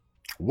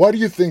 what do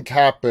you think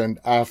happened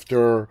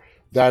after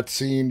that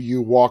scene,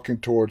 you walking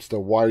towards the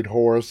white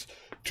horse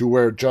to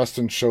where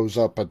Justin shows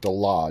up at the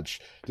lodge?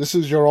 This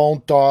is your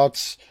own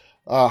thoughts.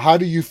 How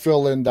do you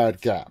fill in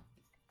that gap?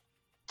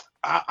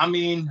 I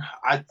mean,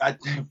 I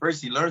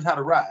first he learns how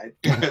to ride.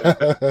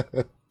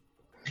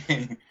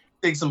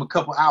 Takes him a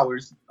couple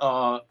hours,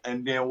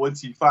 and then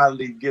once he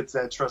finally gets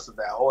that trust of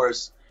that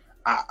horse,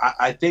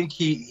 I think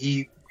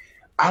he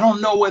I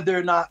don't know whether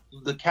or not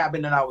the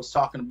cabin that I was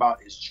talking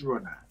about is true or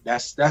not.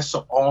 That's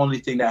the only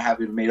thing that I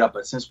haven't made up.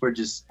 But since we're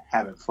just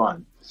having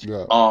fun,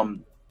 yeah.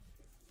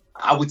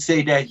 I would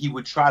say that he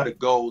would try to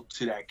go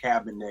to that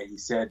cabin that he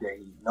said that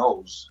he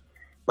knows,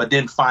 but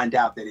then find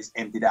out that it's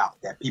emptied out.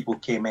 That people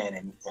came in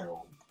and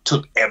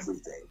took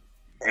everything.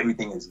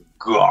 Everything is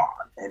gone,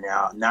 and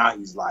now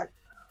he's like,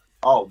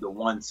 oh, the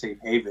one safe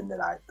haven that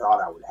I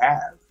thought I would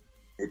have,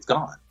 it's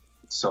gone.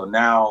 So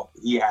now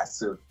he has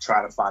to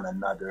try to find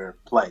another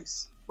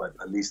place. But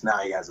at least now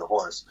he has a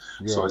horse.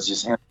 Yeah. So it's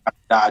just him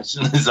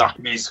dodging the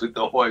zombies with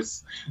the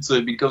horse. So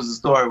it becomes a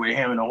story with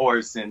him and a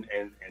horse and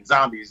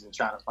zombies and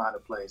trying to find a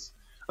place.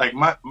 Like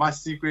my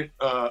secret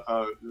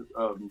thought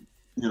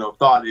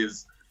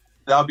is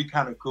that would be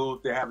kind of cool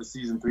if they have a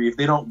season 3. If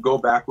they don't go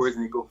backwards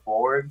and they go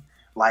forward,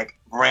 like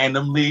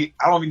randomly,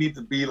 I don't even need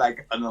to be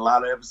like in a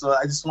lot of episodes.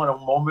 I just want a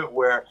moment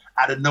where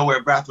out of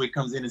nowhere Brathwaite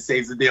comes in and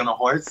saves the day on a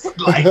horse.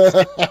 Like,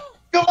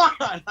 come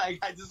on! Like,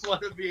 I just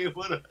want to be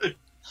able to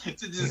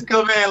just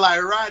come in,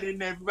 like, right in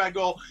there. Everybody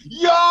go,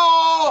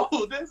 yo,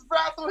 this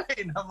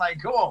Brathwaite. And I'm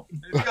like, come on,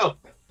 let's go.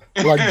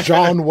 Like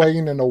John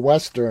Wayne in a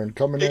Western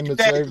coming in to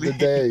save the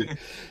day.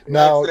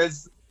 Now,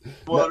 that's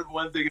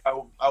one thing I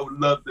would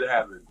love to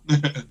happen.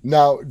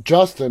 Now,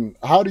 Justin,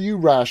 how do you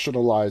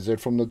rationalize it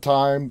from the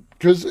time?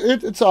 Because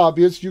it's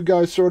obvious you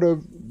guys sort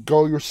of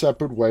go your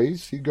separate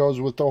ways. He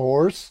goes with the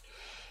horse.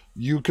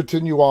 You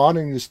continue on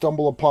and you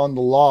stumble upon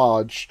the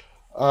lodge.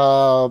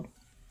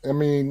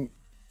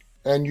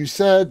 And you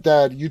said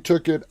that you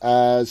took it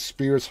as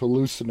Spears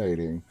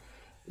hallucinating.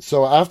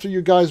 So after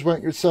you guys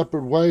went your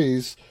separate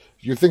ways,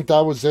 you think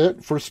that was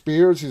it for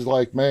Spears? He's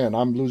like, man,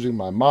 I'm losing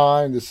my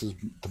mind. This is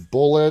the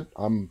bullet.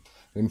 I'm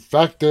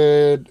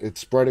infected,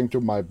 it's spreading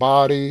through my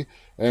body.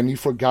 And he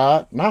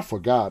not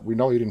forgot, we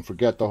know he didn't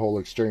forget the whole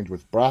exchange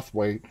with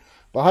Brathwaite,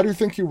 but how do you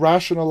think he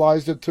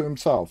rationalized it to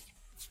himself?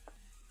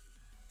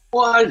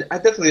 Well, I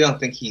definitely don't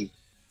think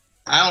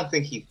I don't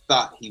think he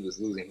thought he was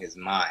losing his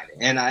mind,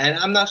 and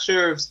I'm not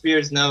sure if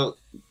Spears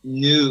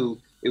knew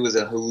it was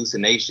a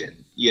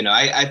hallucination.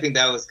 I think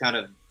that was kind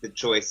of the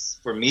choice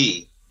for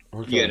me.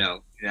 Okay.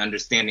 In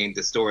understanding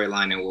the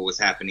storyline and what was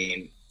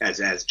happening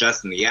as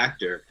Justin the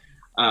actor.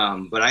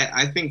 But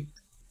I think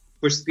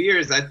for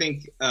Spears, I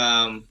think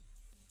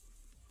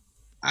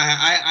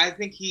I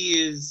think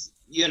he is.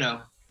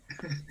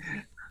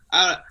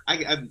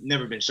 I've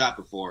never been shot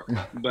before,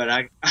 but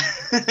I've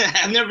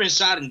never been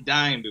shot and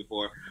dying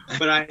before.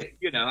 But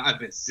I've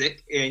been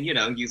sick, and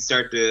you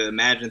start to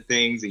imagine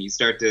things, and you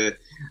start to,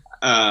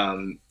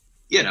 kind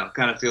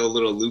of feel a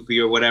little loopy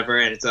or whatever.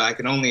 And so I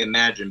can only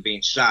imagine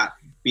being shot,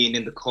 being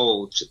in the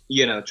cold,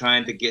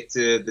 trying to get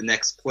to the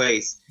next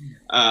place.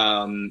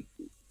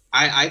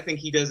 I think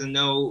he doesn't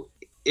know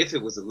if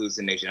it was a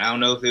hallucination. I don't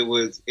know if it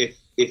was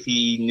if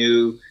he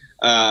knew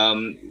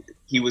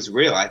he was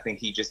real. I think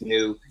he just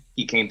knew.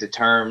 He came to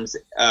terms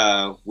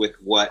with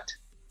what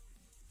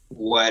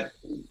he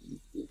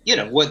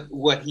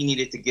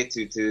needed to get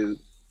to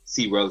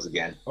see Rose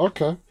again.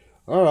 Okay.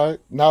 All right.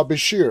 Now,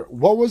 Bashir,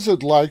 what was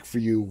it like for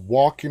you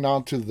walking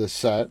onto the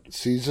set,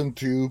 season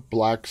 2,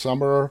 Black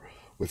Summer,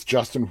 with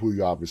Justin, who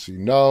you obviously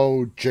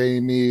know,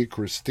 Jamie,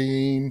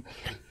 Christine?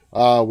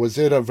 Was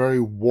it a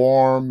very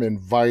warm,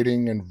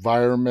 inviting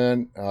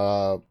environment?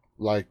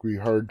 Like we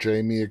heard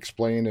Jamie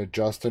explain it,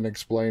 Justin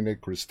explain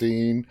it,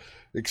 Christine.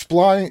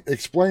 Explain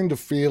the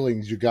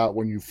feelings you got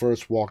when you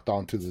first walked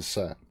onto the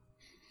set.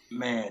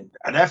 Man,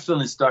 that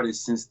feeling started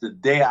since the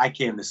day I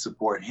came to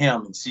support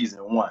him in season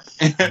 1.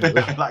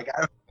 Like,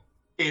 I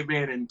came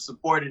in and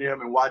supported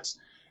him and watched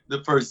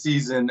the first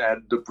season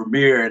at the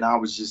premiere, and I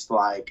was just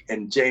like,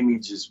 and Jamie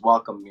just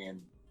welcomed me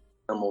in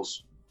the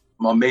most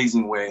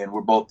amazing way. And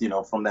we're both,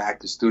 from the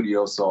actor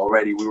studio, so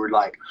already we were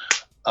like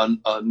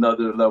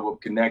another level of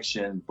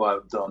connection.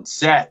 But on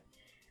set,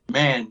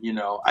 man,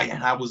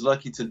 I was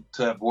lucky to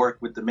have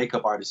worked with the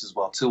makeup artist as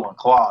well too on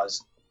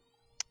Claws,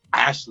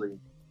 Ashley,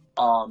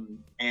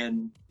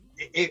 and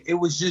it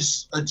was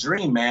just a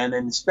dream, man.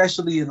 And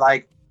especially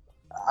like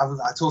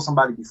I told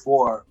somebody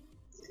before,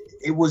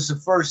 it was the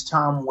first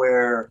time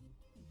where,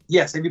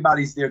 yes,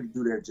 everybody's there to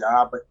do their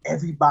job, but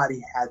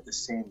everybody had the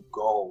same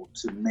goal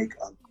to make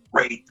a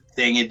great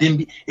thing.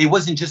 It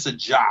wasn't just a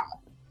job.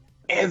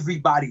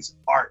 Everybody's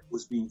art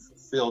was being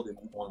fulfilled in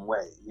one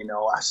way.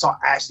 I saw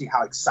Ashley,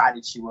 how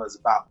excited she was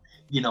about,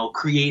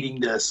 creating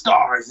the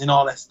stars and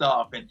all that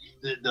stuff. And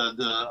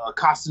the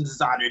costume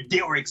designer,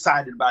 they were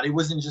excited about it. It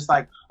wasn't just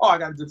like, oh, I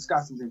got to do this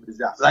costume thing for this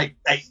job. Like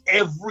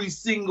every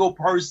single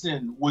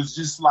person was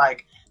just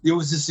like, there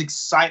was this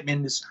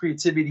excitement, this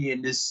creativity,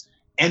 and this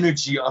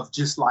energy of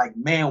just like,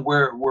 man,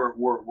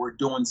 we're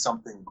doing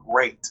something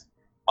great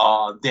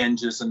than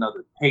just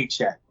another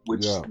paycheck,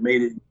 which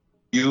made it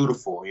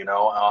beautiful, and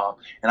I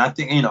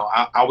think,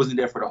 I wasn't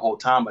there for the whole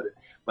time,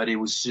 but it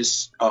was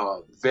just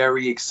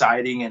very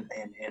exciting and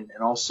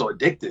also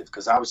addictive,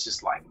 because I was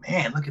just like,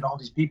 man, look at all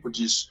these people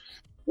just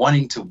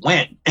wanting to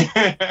win,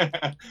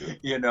 and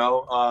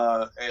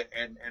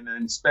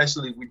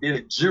especially we did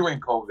it during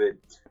COVID,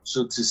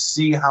 so to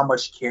see how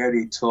much care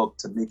they took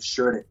to make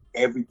sure that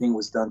everything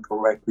was done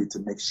correctly, to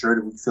make sure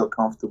that we feel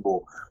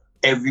comfortable.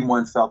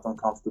 Everyone felt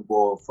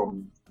uncomfortable,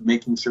 from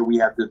making sure we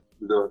had the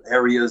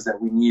areas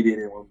that we needed,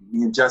 and when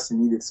me and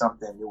Justin needed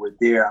something, they were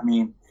there. I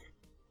mean,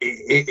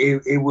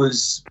 it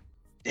was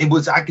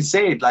I could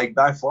say it, like,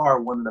 by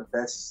far one of the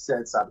best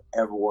sets I've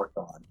ever worked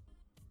on,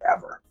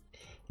 ever.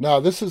 Now,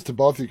 this is to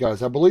both of you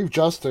guys. I believe,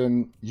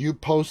 Justin, you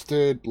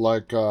posted,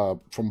 like,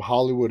 from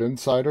Hollywood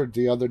Insider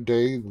the other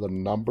day, the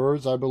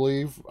numbers, I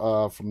believe,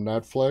 from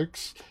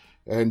Netflix,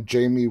 and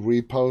Jamie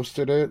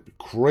reposted it.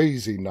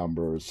 Crazy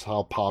numbers,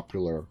 how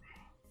popular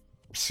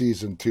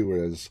season 2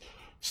 is.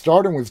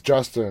 Starting with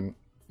Justin,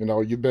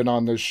 you've been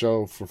on this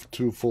show for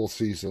 2 full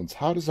seasons.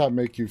 How does that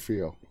make you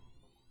feel?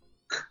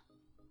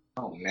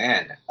 Oh,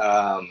 man.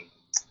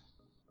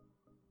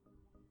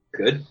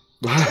 Good.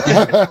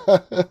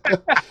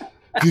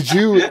 Did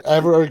you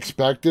ever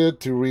expect it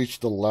to reach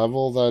the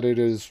level that it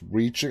is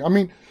reaching? I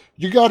mean,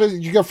 you got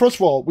first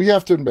of all, we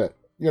have to admit,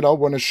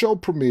 when a show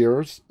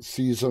premieres,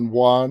 season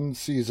 1,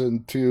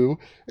 season 2,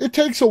 it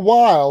takes a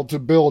while to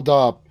build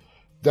up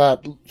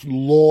that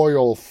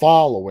loyal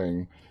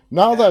following.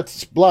 Now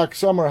that Black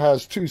Summer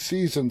has 2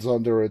 seasons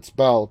under its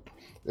belt,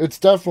 it's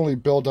definitely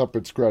built up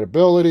its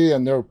credibility,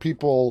 and there are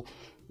people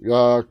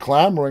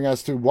clamoring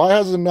as to, why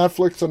hasn't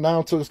Netflix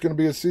announced there's going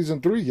to be a season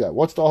 3 yet?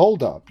 What's the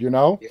holdup,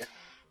 Yeah.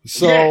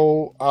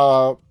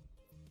 So,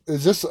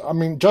 is this, I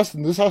mean,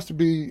 Justin, this has to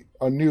be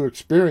a new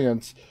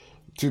experience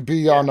to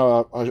be on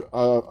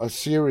a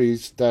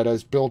series that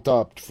has built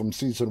up from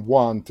season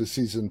 1 to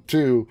season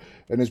 2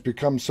 and has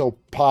become so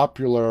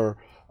popular.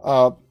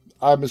 I'm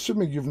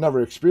assuming you've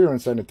never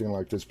experienced anything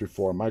like this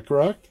before. Am I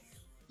correct?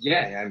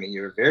 Yeah, I mean,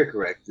 you're very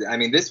correct. I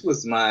mean, this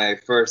was my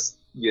first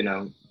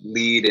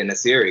lead in a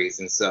series.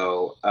 And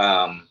so,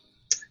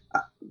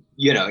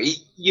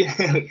 you,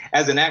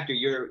 as an actor,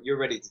 you're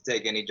ready to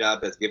take any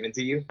job that's given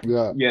to you.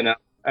 Yeah.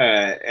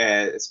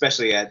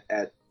 Especially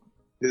at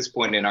this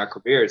point in our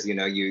careers, you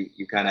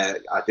kind of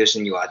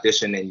audition,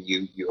 and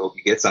you hope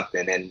you get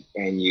something,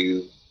 and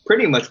you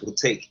pretty much will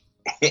take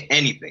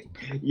anything,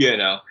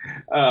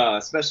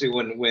 especially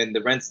when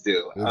the rent's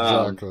due.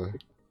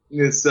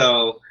 Exactly.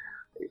 So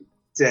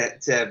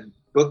to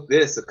book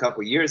this a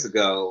couple years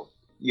ago,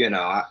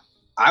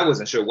 I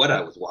wasn't sure what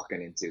I was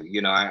walking into,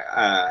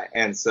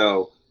 and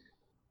so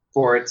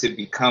for it to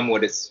become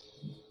what it's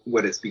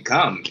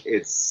become,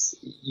 it's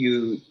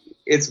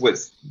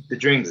what the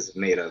dreams is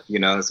made of,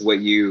 it's what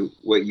you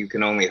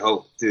can only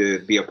hope to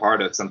be a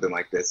part of, something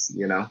like this,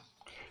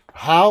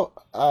 How,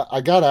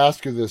 I gotta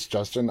ask you this,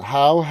 Justin,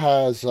 how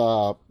has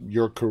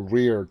your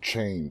career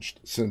changed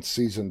since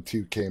season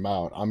 2 came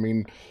out? I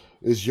mean,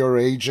 is your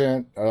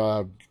agent,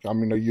 are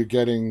you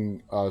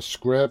getting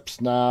scripts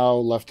now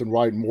left and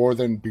right more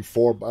than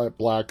before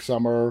Black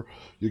Summer?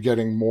 You're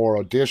getting more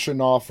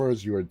audition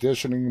offers, you're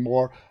auditioning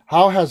more.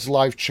 How has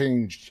life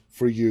changed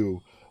for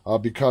you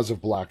because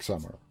of Black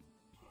Summer?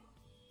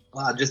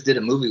 Well, I just did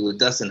a movie with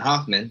Dustin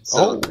Hoffman,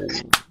 so...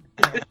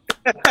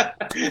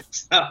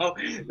 So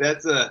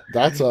that's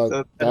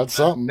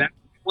something. That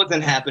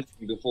wasn't happening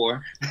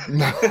before.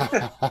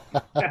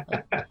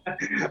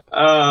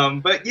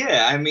 But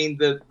yeah, I mean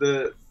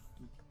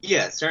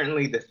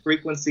certainly the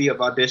frequency of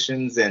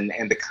auditions and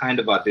the kind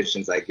of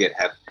auditions I get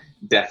have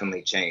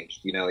definitely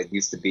changed. It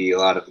used to be a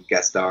lot of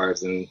guest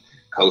stars and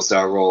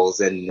co-star roles,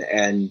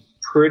 and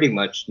pretty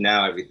much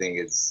now everything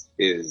is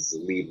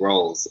lead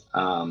roles.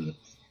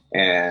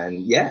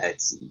 And yeah,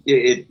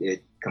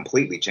 it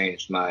completely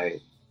changed my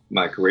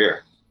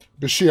career.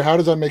 Bashir, how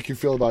does that make you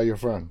feel about your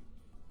friend?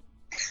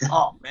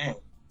 Oh man,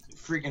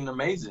 freaking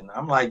amazing!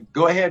 I'm like,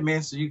 go ahead,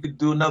 man, so you could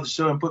do another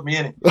show and put me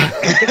in it.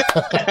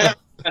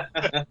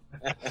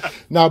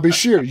 Now,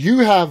 Bashir, you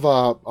have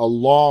a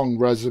long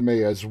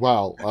resume as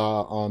well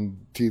on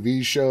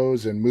TV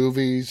shows and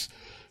movies.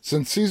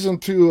 Since season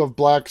 2 of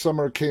Black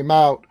Summer came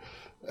out,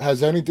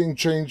 has anything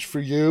changed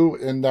for you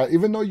in that?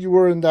 Even though you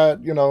were in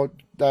that,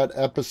 that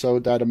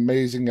episode, that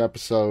amazing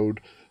episode.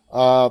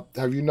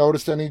 Have you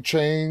noticed any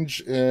change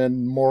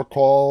in more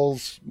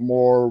calls,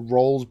 more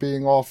roles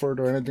being offered,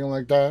 or anything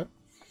like that?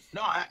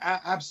 No, I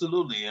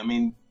absolutely. I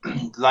mean,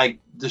 like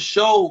the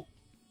show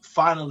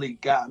finally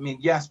got. I mean,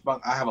 yes,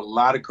 but I have a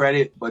lot of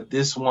credit, but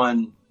this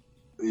one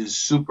is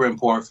super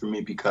important for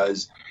me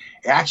because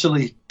it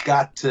actually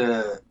got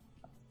to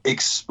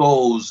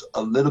expose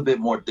a little bit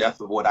more depth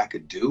of what I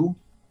could do.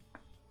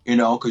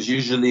 Because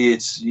usually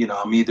it's,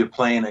 I'm either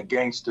playing a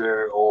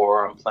gangster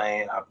or I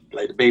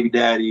play the baby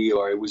daddy,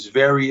 or it was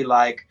very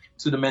like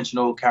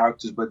two-dimensional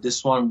characters. But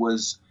this one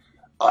was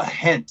a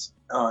hint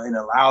and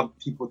allowed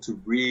people to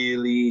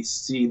really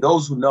see.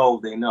 Those who know,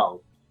 they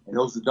know. And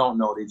those who don't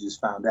know, they just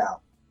found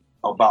out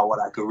about what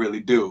I could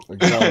really do.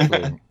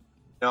 Exactly.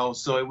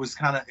 So it was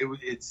kind of,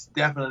 it's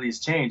definitely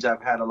changed.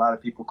 I've had a lot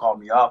of people call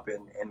me up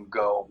and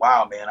go,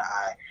 wow, man,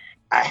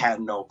 I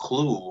had no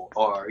clue.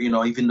 Or,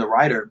 even the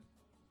writer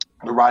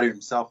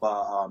himself,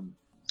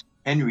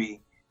 Henry,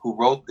 who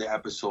wrote the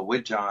episode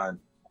with John,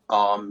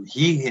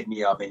 he hit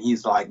me up and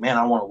he's like, man,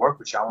 I want to work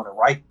with you. I want to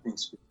write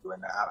things for you.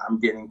 And I'm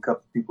getting a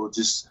couple people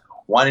just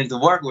wanting to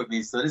work with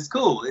me. So it's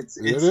cool. It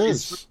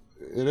is.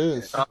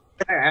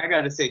 I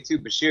got to say too,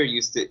 Bashir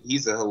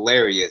he's a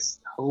hilarious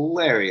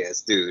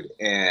dude.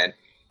 And,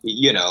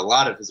 a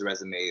lot of his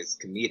resume is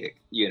comedic,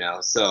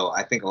 so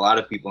I think a lot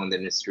of people in the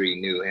industry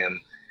knew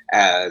him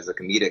as a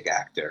comedic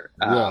actor.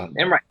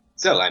 And right.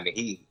 So I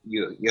mean,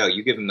 you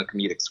give him a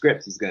comedic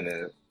script, he's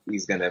gonna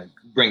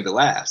bring the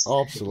laughs.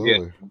 Oh,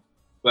 absolutely.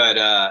 But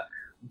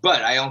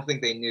I don't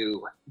think they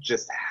knew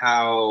just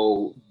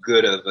how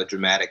good of a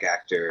dramatic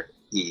actor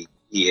he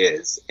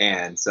is,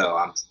 and so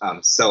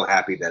I'm so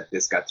happy that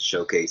this got to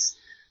showcase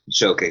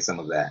some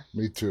of that.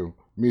 Me too.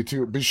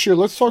 Bashir,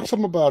 let's talk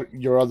some about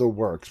your other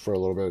works for a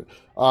little bit.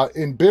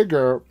 In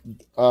Bigger,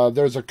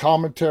 there's a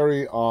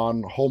commentary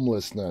on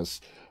homelessness.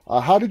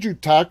 How did you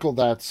tackle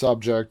that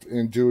subject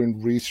in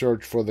doing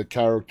research for the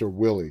character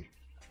Willie?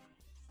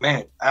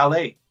 Man,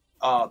 L.A.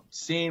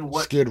 Seeing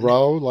what Skid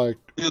Row, like.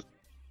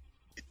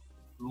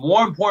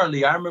 More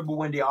importantly, I remember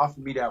when they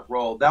offered me that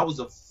role. That was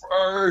the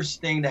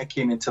first thing that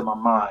came into my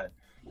mind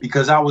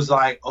because I was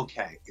like,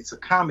 okay, it's a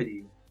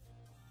comedy,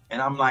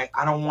 and I'm like,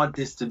 I don't want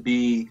this to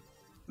be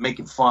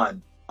making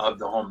fun of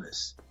the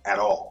homeless at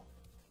all,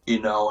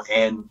 and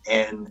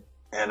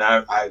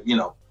I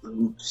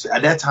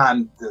at that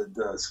time,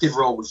 the Skid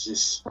Row was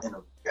just in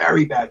a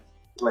very bad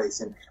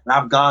place. And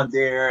I've gone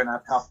there and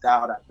I've helped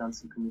out. I've done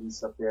some community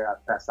stuff there.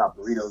 I've passed out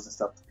burritos and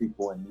stuff to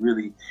people. And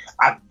really,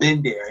 I've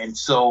been there. And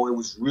so it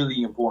was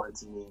really important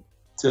to me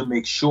to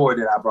make sure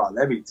that I brought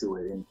levity to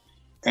it.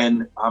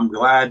 And I'm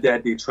glad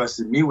that they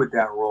trusted me with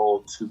that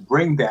role to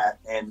bring that.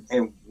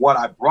 And what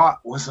I brought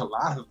was a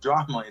lot of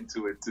drama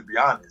into it, to be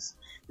honest.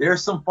 There are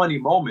some funny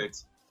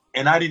moments.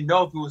 And I didn't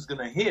know if it was going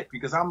to hit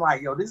because I'm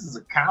like, yo, this is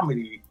a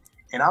comedy.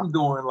 And I'm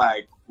doing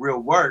like real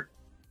work,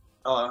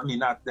 I mean,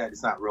 not that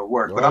it's not real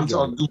work, Oh, but I I'm get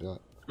talking it. Yeah.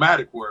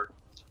 dramatic work,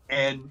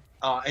 and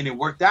it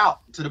worked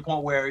out to the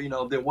point where, you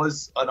know, there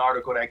was an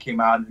article that came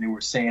out and they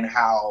were saying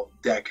how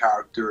that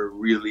character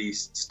really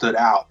stood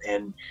out,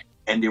 and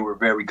they were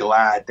very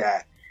glad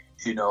that,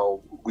 you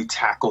know, we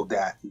tackled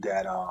that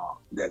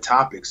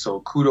topic. So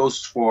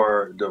kudos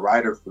for the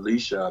writer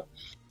Felicia,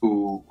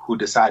 who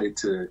decided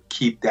to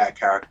keep that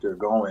character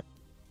going,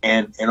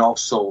 and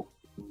also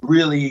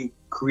really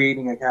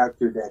creating a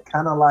character that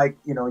kind of like,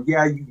 you know,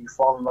 yeah, you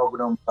fall in love with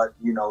him, but,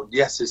 you know,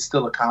 yes, it's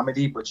still a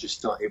comedy, but you're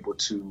still able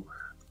to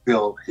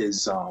feel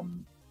his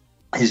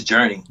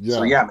journey. Yeah.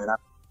 So yeah, man,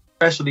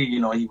 especially, you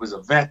know, he was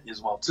a vet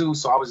as well too.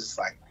 So I was just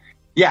like,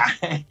 yeah,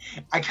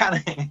 I kind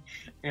of,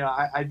 you know,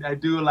 I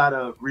do a lot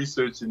of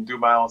research and do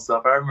my own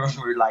stuff. I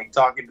remember like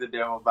talking to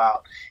them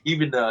about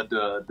even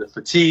the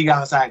fatigue. I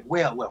was like,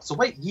 well, so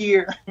what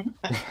year?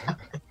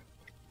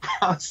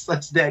 I was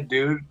such that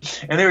dude,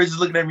 and they were just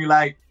looking at me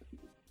like,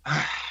 all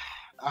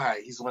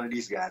right, he's one of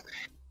these guys.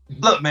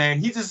 Look, man,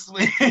 he just.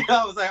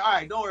 I was like, all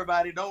right, don't worry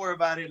about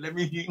it. Let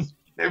me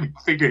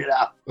figure it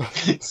out.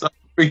 So I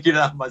figured it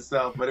out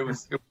myself, but it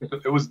was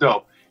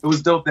dope. It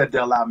was dope that they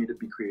allowed me to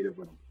be creative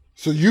with him.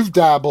 So you've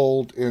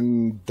dabbled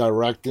in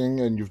directing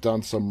and you've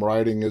done some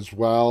writing as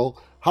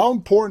well. How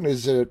important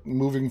is it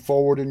moving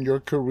forward in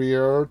your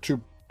career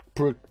to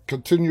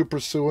continue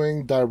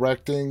pursuing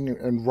directing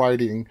and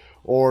writing,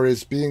 or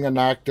is being an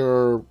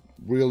actor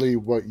really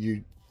what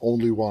you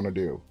only want to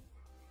do?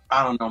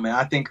 I don't know, man.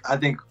 I think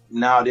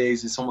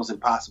nowadays it's almost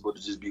impossible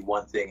to just be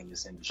one thing in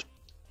this industry.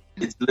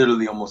 It's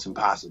literally almost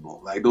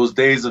impossible. Like those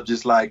days of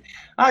just like,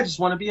 I just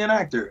want to be an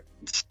actor.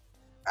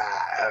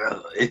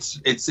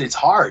 It's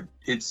hard.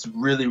 It's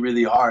really,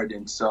 really hard.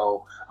 And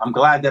so I'm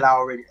glad that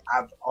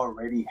I've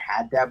already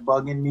had that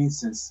bug in me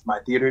since my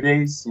theater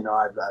days. You know,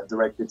 I've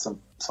directed some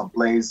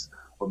plays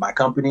with my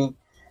company,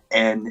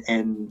 and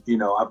you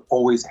know, I've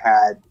always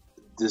had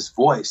this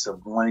voice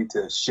of wanting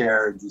to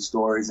share these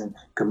stories and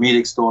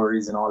comedic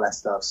stories and all that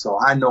stuff. So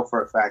I know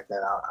for a fact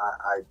that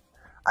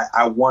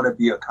I want to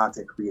be a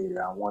content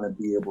creator. I want to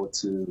be able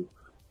to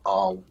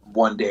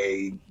one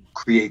day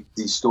create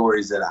these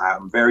stories that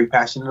I'm very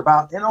passionate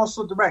about, and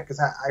also direct, because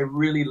I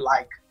really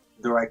like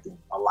directing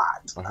a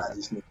lot.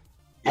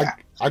 Okay.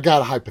 I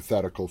got a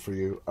hypothetical for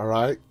you. All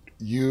right,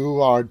 you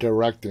are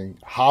directing.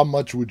 How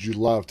much would you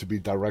love to be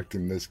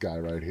directing this guy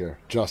right here,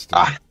 Justin?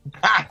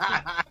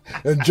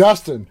 And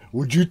Justin,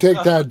 would you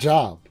take that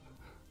job?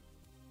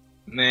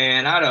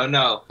 Man, I don't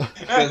know,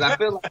 because I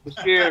feel like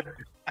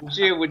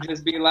Bashir would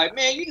just be like,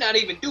 man, you're not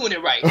even doing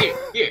it right.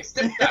 Here,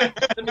 step aside.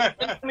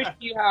 Let me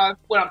see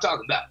what I'm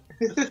talking about.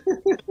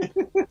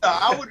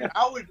 I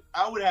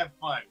would have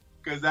fun,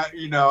 because I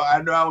know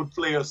I would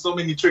play so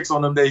many tricks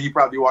on him that he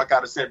probably walk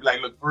out and say,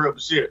 like, look, for real,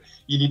 Bashir,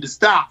 you need to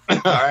stop. All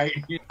right,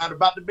 you're not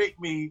about to make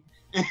me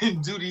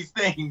do these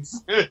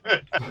things.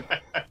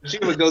 She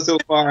would go so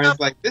far and it's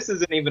like, it's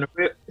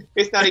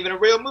not even a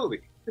real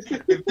movie.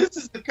 If this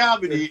is the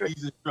comedy,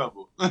 he's in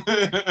trouble.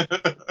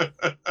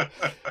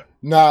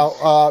 Now,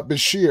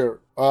 Bashir,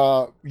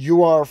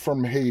 you are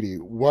from Haiti.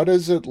 What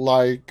is it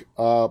like,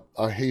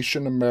 a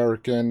Haitian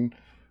American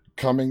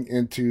coming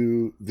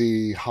into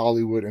the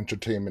Hollywood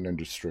entertainment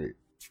industry?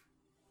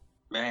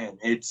 Man,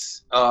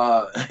 it's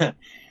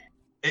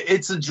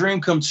it's a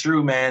dream come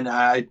true, man.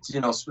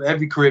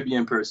 Every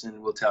Caribbean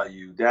person will tell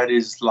you that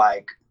is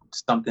like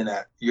something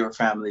that your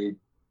family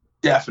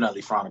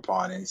definitely frown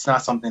upon, and it's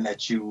not something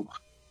that you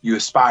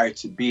aspire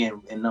to be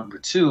in. And number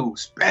two,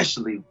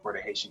 especially for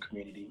the Haitian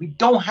community, we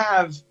don't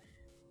have.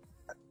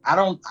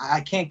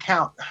 I can't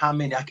count how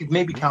many. I could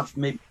maybe count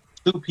maybe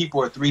 2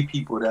 people or 3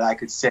 people that I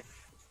could say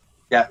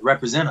that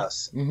represent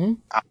us. Mm-hmm.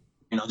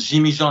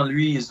 Jimmy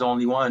Jean-Louis is the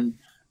only one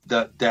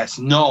that's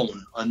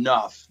known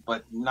enough,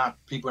 but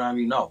people don't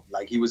even know.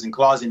 Like, he was in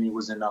Claws, and he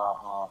was in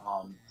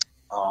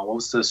what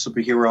was the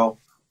superhero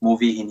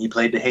movie, and he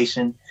played the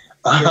Haitian.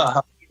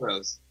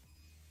 Heroes.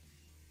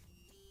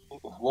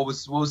 What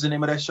was the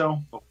name of that show?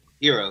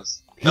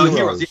 Heroes. No,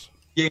 Heroes.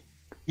 Yeah,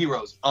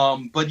 Heroes.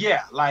 But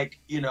yeah, like,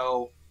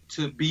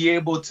 to be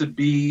able to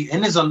be,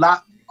 and there's a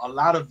lot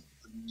of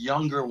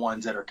younger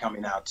ones that are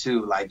coming out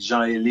too, like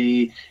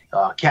Jean-Élie,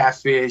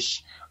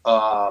 Catfish,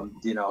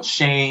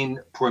 Shane,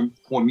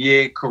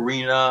 Premier,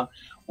 Karina.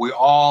 We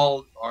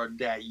all are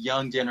that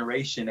young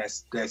generation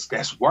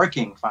that's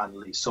working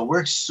finally. So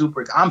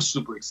I'm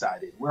super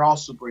excited. We're all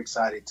super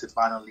excited to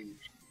finally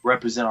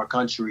represent our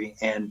country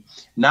and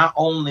not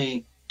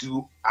only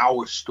do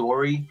our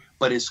story,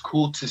 but it's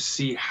cool to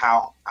see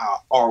how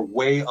our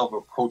way of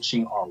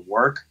approaching our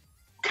work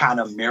kind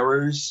of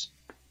mirrors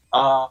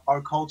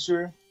our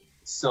culture.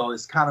 So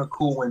it's kind of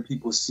cool when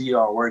people see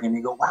our work and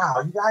they go,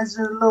 "Wow, you guys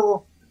are a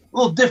little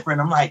different."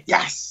 I'm like,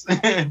 "Yes,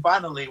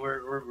 finally,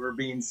 we're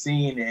being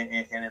seen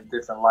in a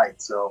different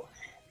light." So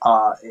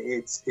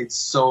it's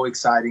so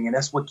exciting, and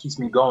that's what keeps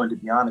me going. To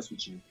be honest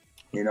with you,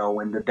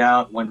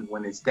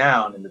 when it's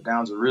down and the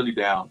downs are really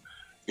down,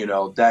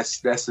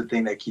 that's the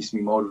thing that keeps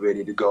me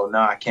motivated to go. No,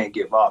 I can't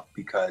give up,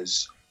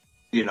 because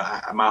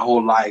my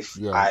whole life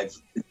I've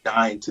been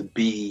dying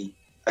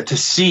to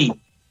see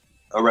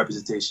a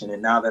representation.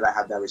 And now that I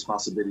have that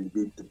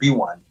responsibility to be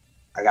one,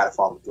 I got to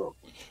follow through.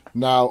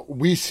 Now,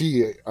 we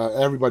see,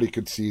 everybody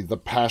could see the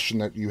passion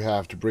that you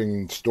have to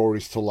bring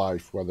stories to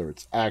life, whether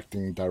it's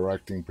acting,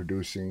 directing,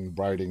 producing,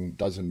 writing,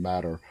 doesn't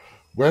matter.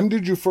 When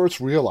did you first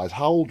realize,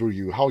 how old were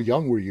you, how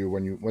young were you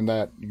when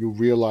you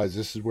realized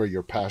this is where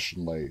your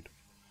passion laid?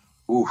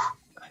 Oof.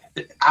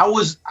 I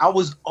was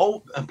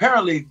old.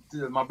 Apparently,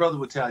 my brother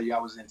would tell you I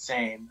was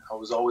insane. I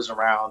was always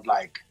around,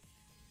 like,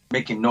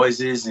 making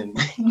noises, and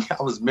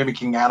I was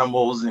mimicking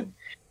animals and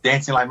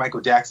dancing like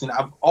Michael Jackson.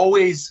 I've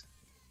always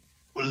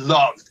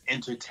loved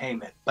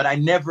entertainment, but I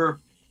never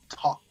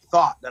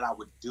thought that I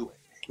would do it.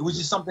 It was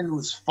just something that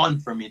was fun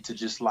for me to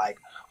just like,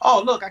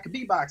 oh, look, I could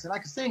beatbox and I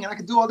could sing and I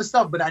could do all this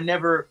stuff. But I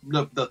never,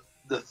 the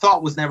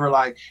thought was never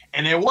like,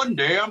 and then one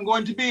day I'm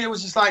going to be, it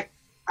was just like,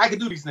 I could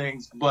do these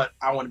things, but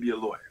I want to be a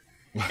lawyer.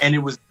 And it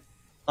was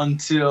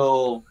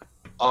until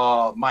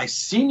my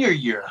senior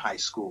year in high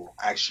school,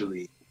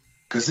 actually,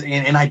 because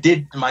and I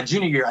did my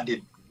junior year, I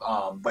did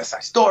West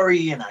Side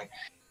Story, and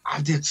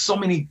I did so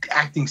many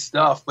acting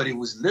stuff, but it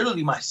was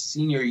literally my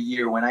senior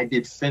year when I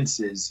did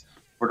Fences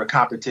for the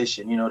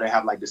competition. You know, they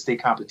have like the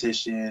state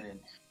competition, and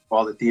for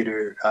all the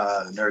theater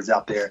nerds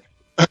out there,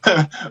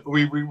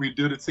 we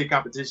do the state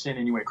competition,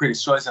 and you win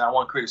Critics' Choice, and I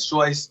won Critics'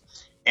 Choice.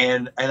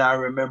 And I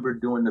remember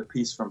doing the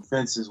piece from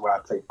Fences where I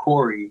played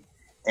Corey,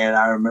 and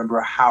I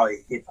remember how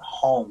it hit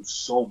home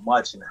so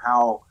much and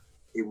how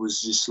it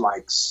was just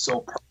like so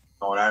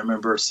personal. And I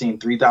remember seeing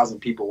 3,000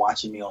 people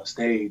watching me on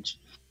stage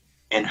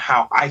and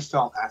how I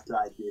felt after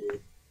I did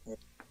it and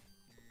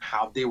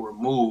how they were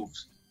moved.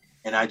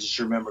 And I just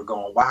remember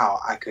going, wow,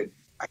 I could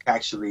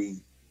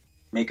actually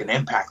make an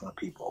impact on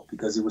people,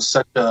 because it was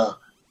such a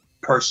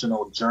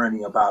personal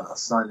journey about a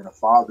son and a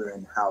father,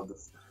 and how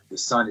the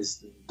son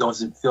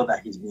doesn't feel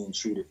that he's being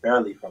treated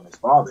fairly from his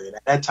father. And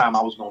at that time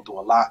I was going through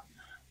a lot,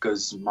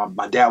 because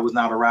my dad was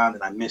not around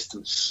and I missed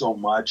him so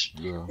much.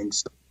 Yeah. And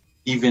so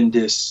even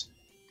this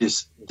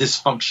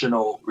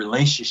dysfunctional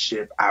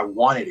relationship, I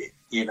wanted it,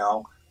 you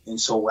know? And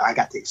so I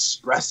got to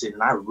express it,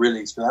 and I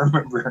really expressed. I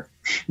remember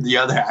the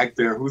other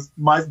actor who's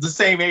the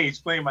same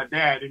age playing my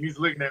dad, and he's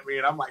looking at me,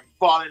 and I'm like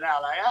falling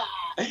out, like, ah!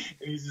 And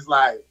he's just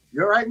like,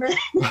 "You all right, man?"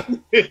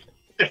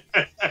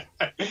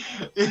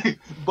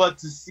 But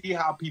to see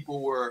how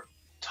people were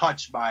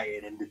touched by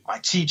it, and my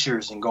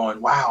teachers, and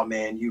going, "Wow,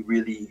 man, you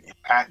really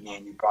impact me,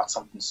 and you brought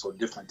something so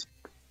different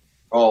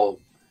to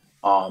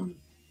me."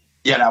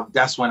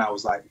 That's when I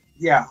was like,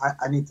 "Yeah,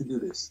 I need to do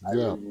this." I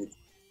really need to.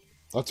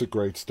 That's a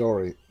great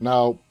story.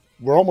 Now,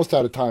 we're almost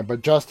out of time,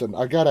 but Justin,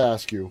 I got to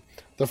ask you,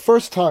 the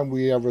first time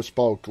we ever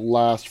spoke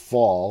last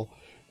fall,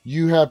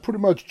 you had pretty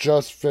much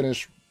just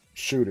finished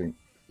shooting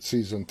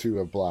season 2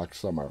 of Black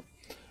Summer.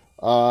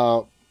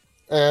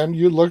 And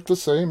you look the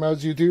same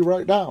as you do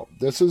right now.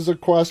 This is a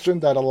question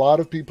that a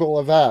lot of people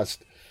have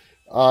asked.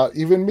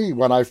 Even me,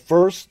 when I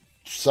first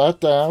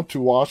sat down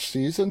to watch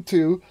season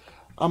 2,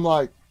 I'm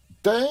like,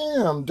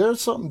 damn, there's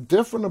something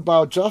different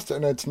about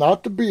Justin. It's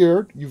not the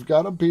beard. You've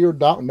got a beard,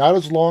 not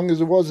as long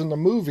as it was in the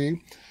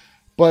movie,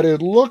 but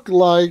it looked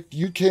like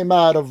you came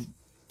out of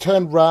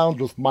 10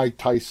 rounds with Mike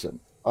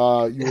Tyson.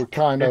 You were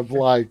kind of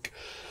like,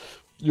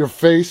 your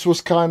face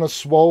was kind of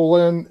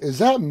swollen. Is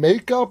that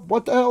makeup?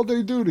 What the hell did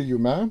they do to you,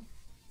 man?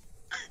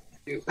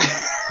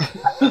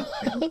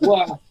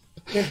 Wow.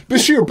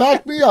 Bashir,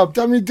 back me up.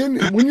 I mean,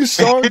 when you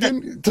saw it,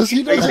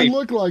 he doesn't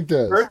look like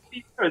this. First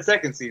season or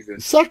second season?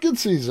 Second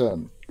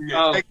season.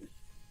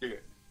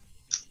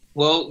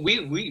 Well,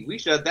 we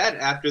shot that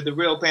after the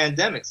real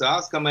pandemic, so I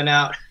was coming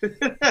out.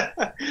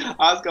 I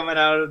was coming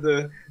out of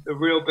the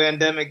real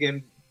pandemic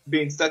and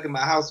being stuck in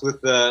my house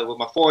with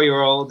my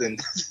 4-year-old,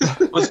 and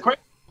it was crazy.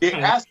 They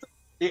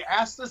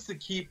asked us to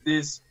keep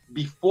this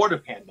before the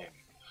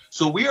pandemic,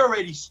 so we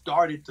already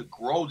started to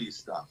grow this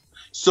stuff.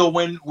 So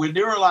when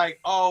they were like,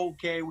 "Oh,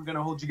 okay, we're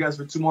gonna hold you guys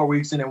for 2 more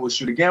weeks and then we'll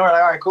shoot again," we're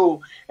like, "All right,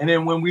 cool." And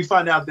then when we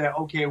find out that,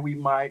 okay, we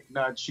might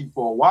not shoot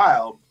for a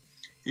while,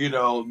 you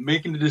know,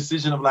 making the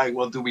decision of like,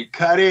 well, do we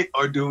cut it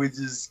or do we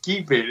just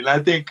keep it? And I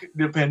think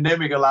the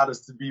pandemic allowed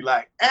us to be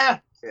like,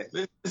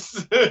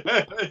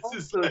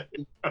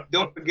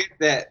 don't forget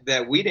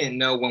that we didn't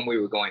know when we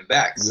were going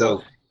back.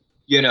 So,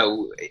 you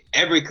know,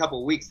 every couple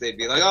of weeks they'd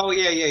be like, "Oh,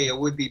 yeah,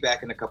 we'll be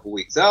back in a couple of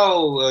weeks.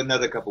 Oh,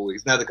 another couple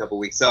of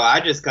weeks. So I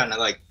just kind of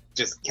like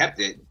just kept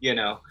it, you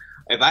know.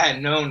 If I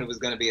had known it was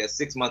going to be a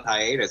 6-month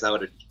hiatus, I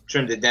would have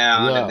trimmed it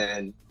down. And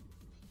then,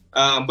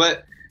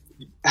 but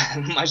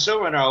my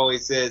showrunner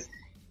always says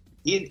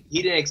he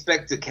didn't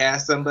expect to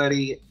cast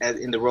somebody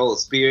in the role of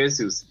Spears,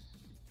 who's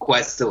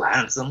quite still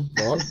handsome.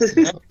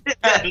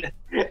 and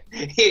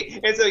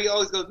so he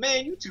always goes,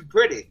 "Man, you too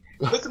pretty.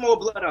 Put some more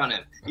blood on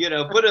him. You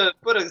know, put a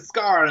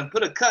scar on him,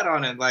 put a cut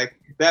on him." Like,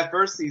 that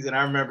first season,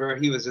 I remember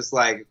he was just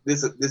like,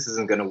 this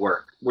isn't gonna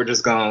work. We're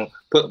just gonna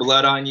put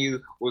blood on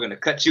you. We're gonna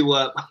cut you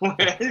up.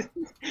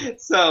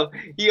 So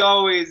he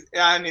always,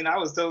 I mean, I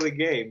was totally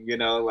game,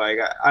 like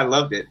I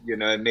loved it.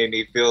 It made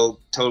me feel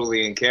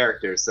totally in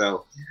character.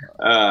 So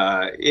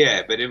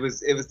yeah, but it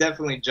was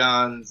definitely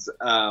John's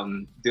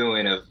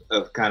doing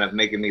of kind of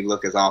making me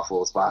look as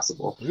awful as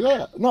possible.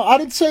 Yeah, no, I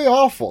didn't say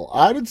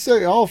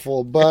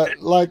awful, but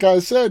like I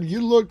said,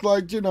 you look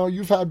like,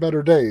 you've had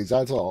better days.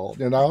 That's all,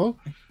 in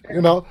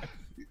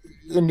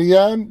the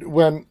end,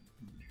 when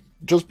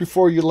just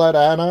before you let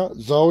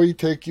Zoe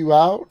take you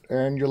out,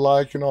 and you're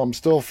like, I'm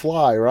still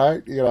Fly,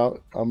 right?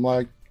 I'm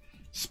like,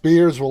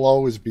 Spears will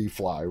always be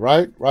Fly,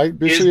 right,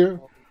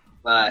 Bashir?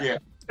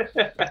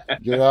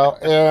 Yeah.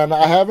 And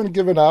I haven't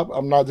given up.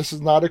 This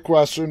is not a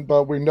question,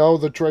 but we know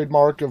the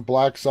trademark of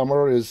Black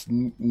Summer is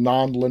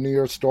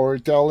non-linear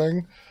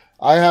storytelling.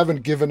 I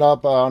haven't given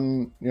up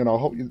on,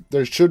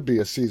 there should be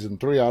a season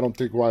 3. I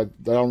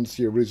don't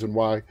see a reason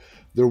why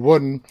there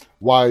wouldn't,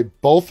 why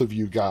both of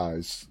you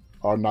guys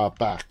are not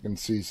back in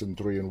season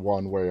 3 in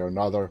one way or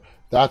another.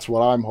 That's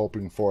what I'm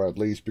hoping for, at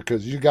least,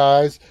 because you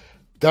guys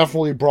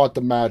definitely brought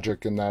the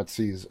magic in that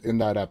season, in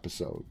that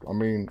episode. I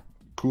mean,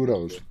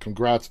 kudos,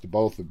 congrats to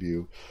both of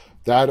you.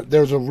 That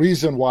there's a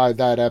reason why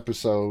that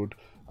episode,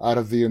 out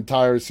of the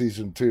entire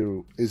season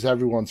 2, is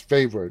everyone's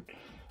favorite,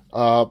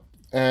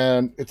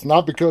 and it's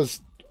not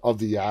because of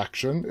the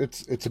action.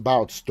 It's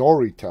about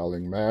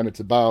storytelling, man. It's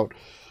about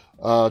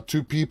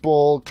two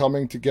people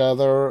coming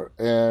together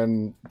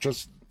and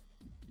just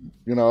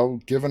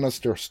giving us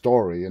their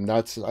story, and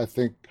that's, I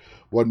think,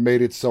 what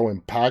made it so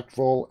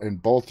impactful.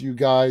 And both you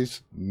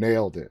guys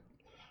nailed it.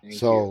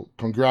 So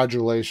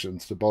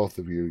congratulations to both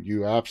of you.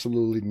 You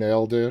absolutely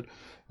nailed it.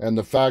 And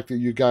the fact that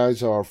you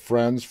guys are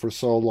friends for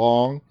so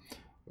long,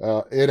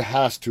 it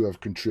has to have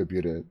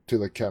contributed to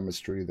the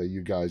chemistry that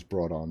you guys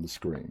brought on the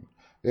screen.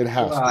 It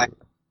has to.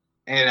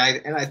 And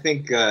I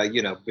think,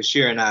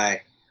 Bashir and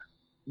I,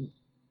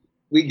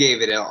 we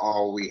gave it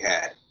all we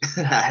had.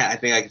 I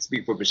think I can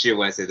speak for Bashir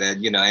when I say that,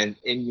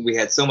 and we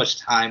had so much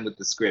time with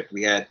the script.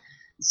 We had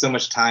so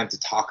much time to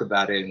talk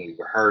about it, and we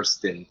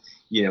rehearsed, and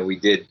we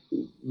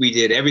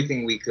did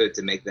everything we could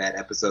to make that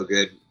episode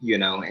good,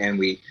 and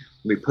we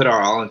put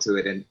our all into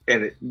it. And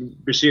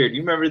Bashir, do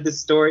you remember this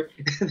story?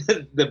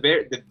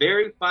 the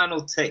very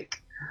final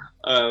take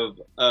of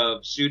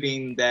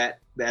shooting that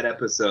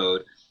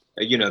episode,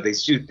 they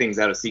shoot things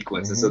out of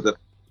sequence, and so the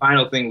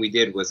final thing we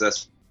did was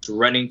us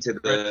running to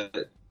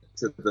the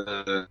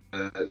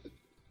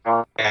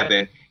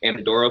cabin and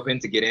the door open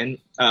to get in.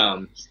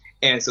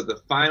 And so the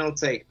final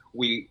take,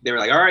 they were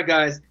like, all right,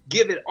 guys,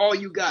 give it all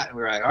you got. And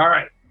we were like, all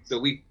right. So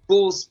we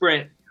full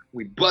sprint,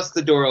 we bust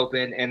the door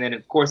open, and then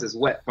of course it's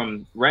wet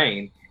from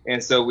rain.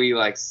 And so we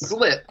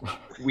slip,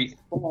 we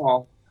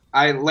fall.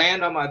 I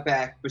land on my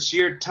back.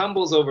 Bashir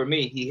tumbles over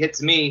me. He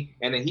hits me,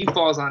 and then he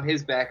falls on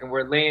his back, and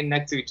we're laying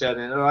next to each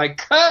other. And they're like,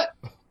 cut!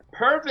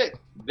 Perfect!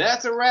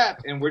 That's a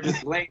wrap. And we're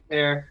just laying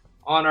there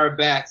on our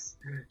backs,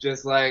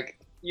 just out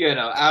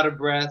of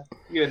breath,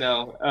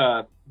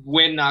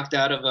 wind knocked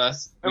out of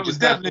us. It was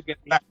definitely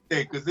a nice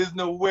day, because there's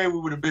no way we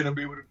would have been able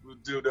to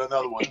do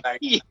another one.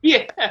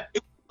 Yeah.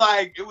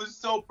 It was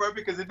so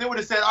perfect, because if they would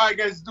have said, all right,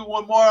 guys, do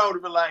one more, I would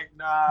have been like,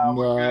 nah,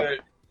 we're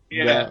good.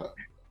 Yeah.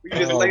 We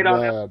just laid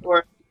on that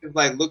floor, just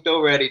looked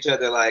over at each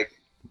other like,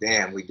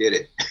 damn, we did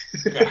it.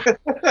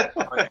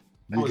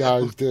 You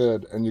guys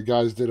did, and you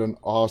guys did an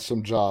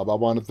awesome job. I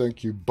want to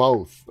thank you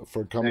both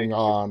for coming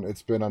on.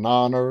 It's been an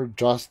honor.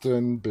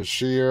 Justin,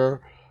 Bashir,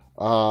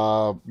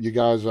 you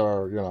guys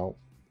are,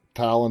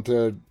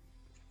 talented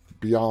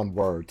beyond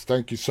words.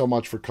 Thank you so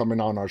much for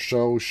coming on our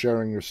show,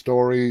 sharing your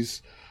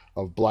stories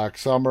of Black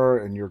Summer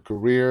and your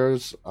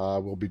careers.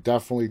 We'll be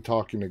definitely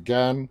talking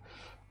again.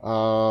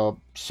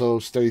 So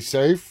stay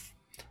safe.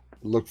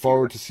 Look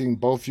forward to seeing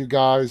both you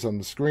guys on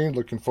the screen.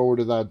 Looking forward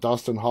to that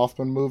Dustin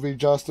Hoffman movie,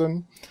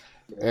 Justin.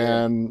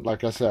 And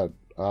like I said,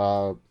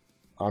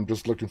 I'm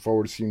just looking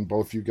forward to seeing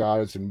both you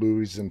guys in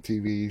movies and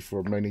TV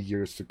for many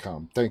years to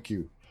come. Thank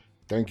you.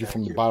 Thank you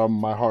from the bottom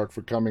of my heart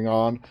for coming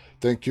on.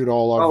 Thank you to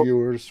all our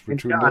viewers for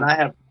tuning in.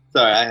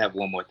 I have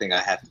one more thing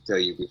I have to tell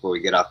you before we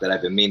get off that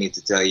I've been meaning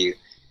to tell you.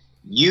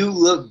 You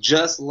look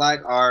just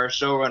like our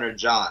showrunner,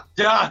 John.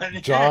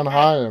 John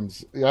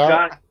Hyams. Yeah.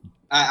 John,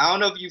 I don't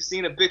know if you've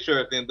seen a picture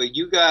of him, but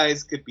you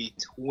guys could be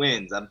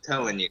twins. I'm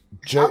telling you.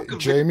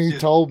 Jamie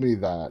told me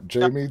that.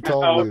 Jamie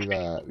told me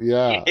that.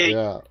 Yeah,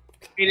 yeah.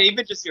 And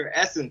even just your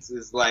essence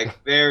is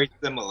very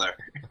similar.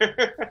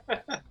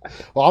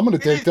 Well, I'm going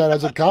to take that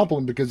as a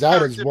compliment, because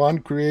that is one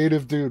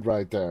creative dude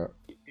right there.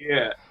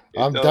 Yeah.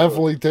 I'm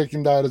definitely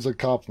taking that as a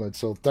compliment.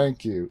 So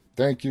thank you.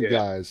 Thank you,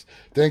 guys.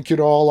 Thank you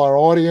to all our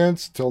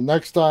audience. Till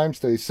next time,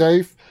 stay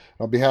safe.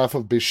 On behalf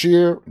of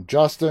Bashir and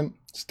Justin,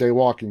 stay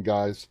walking,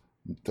 guys.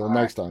 Until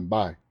next time.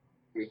 Bye.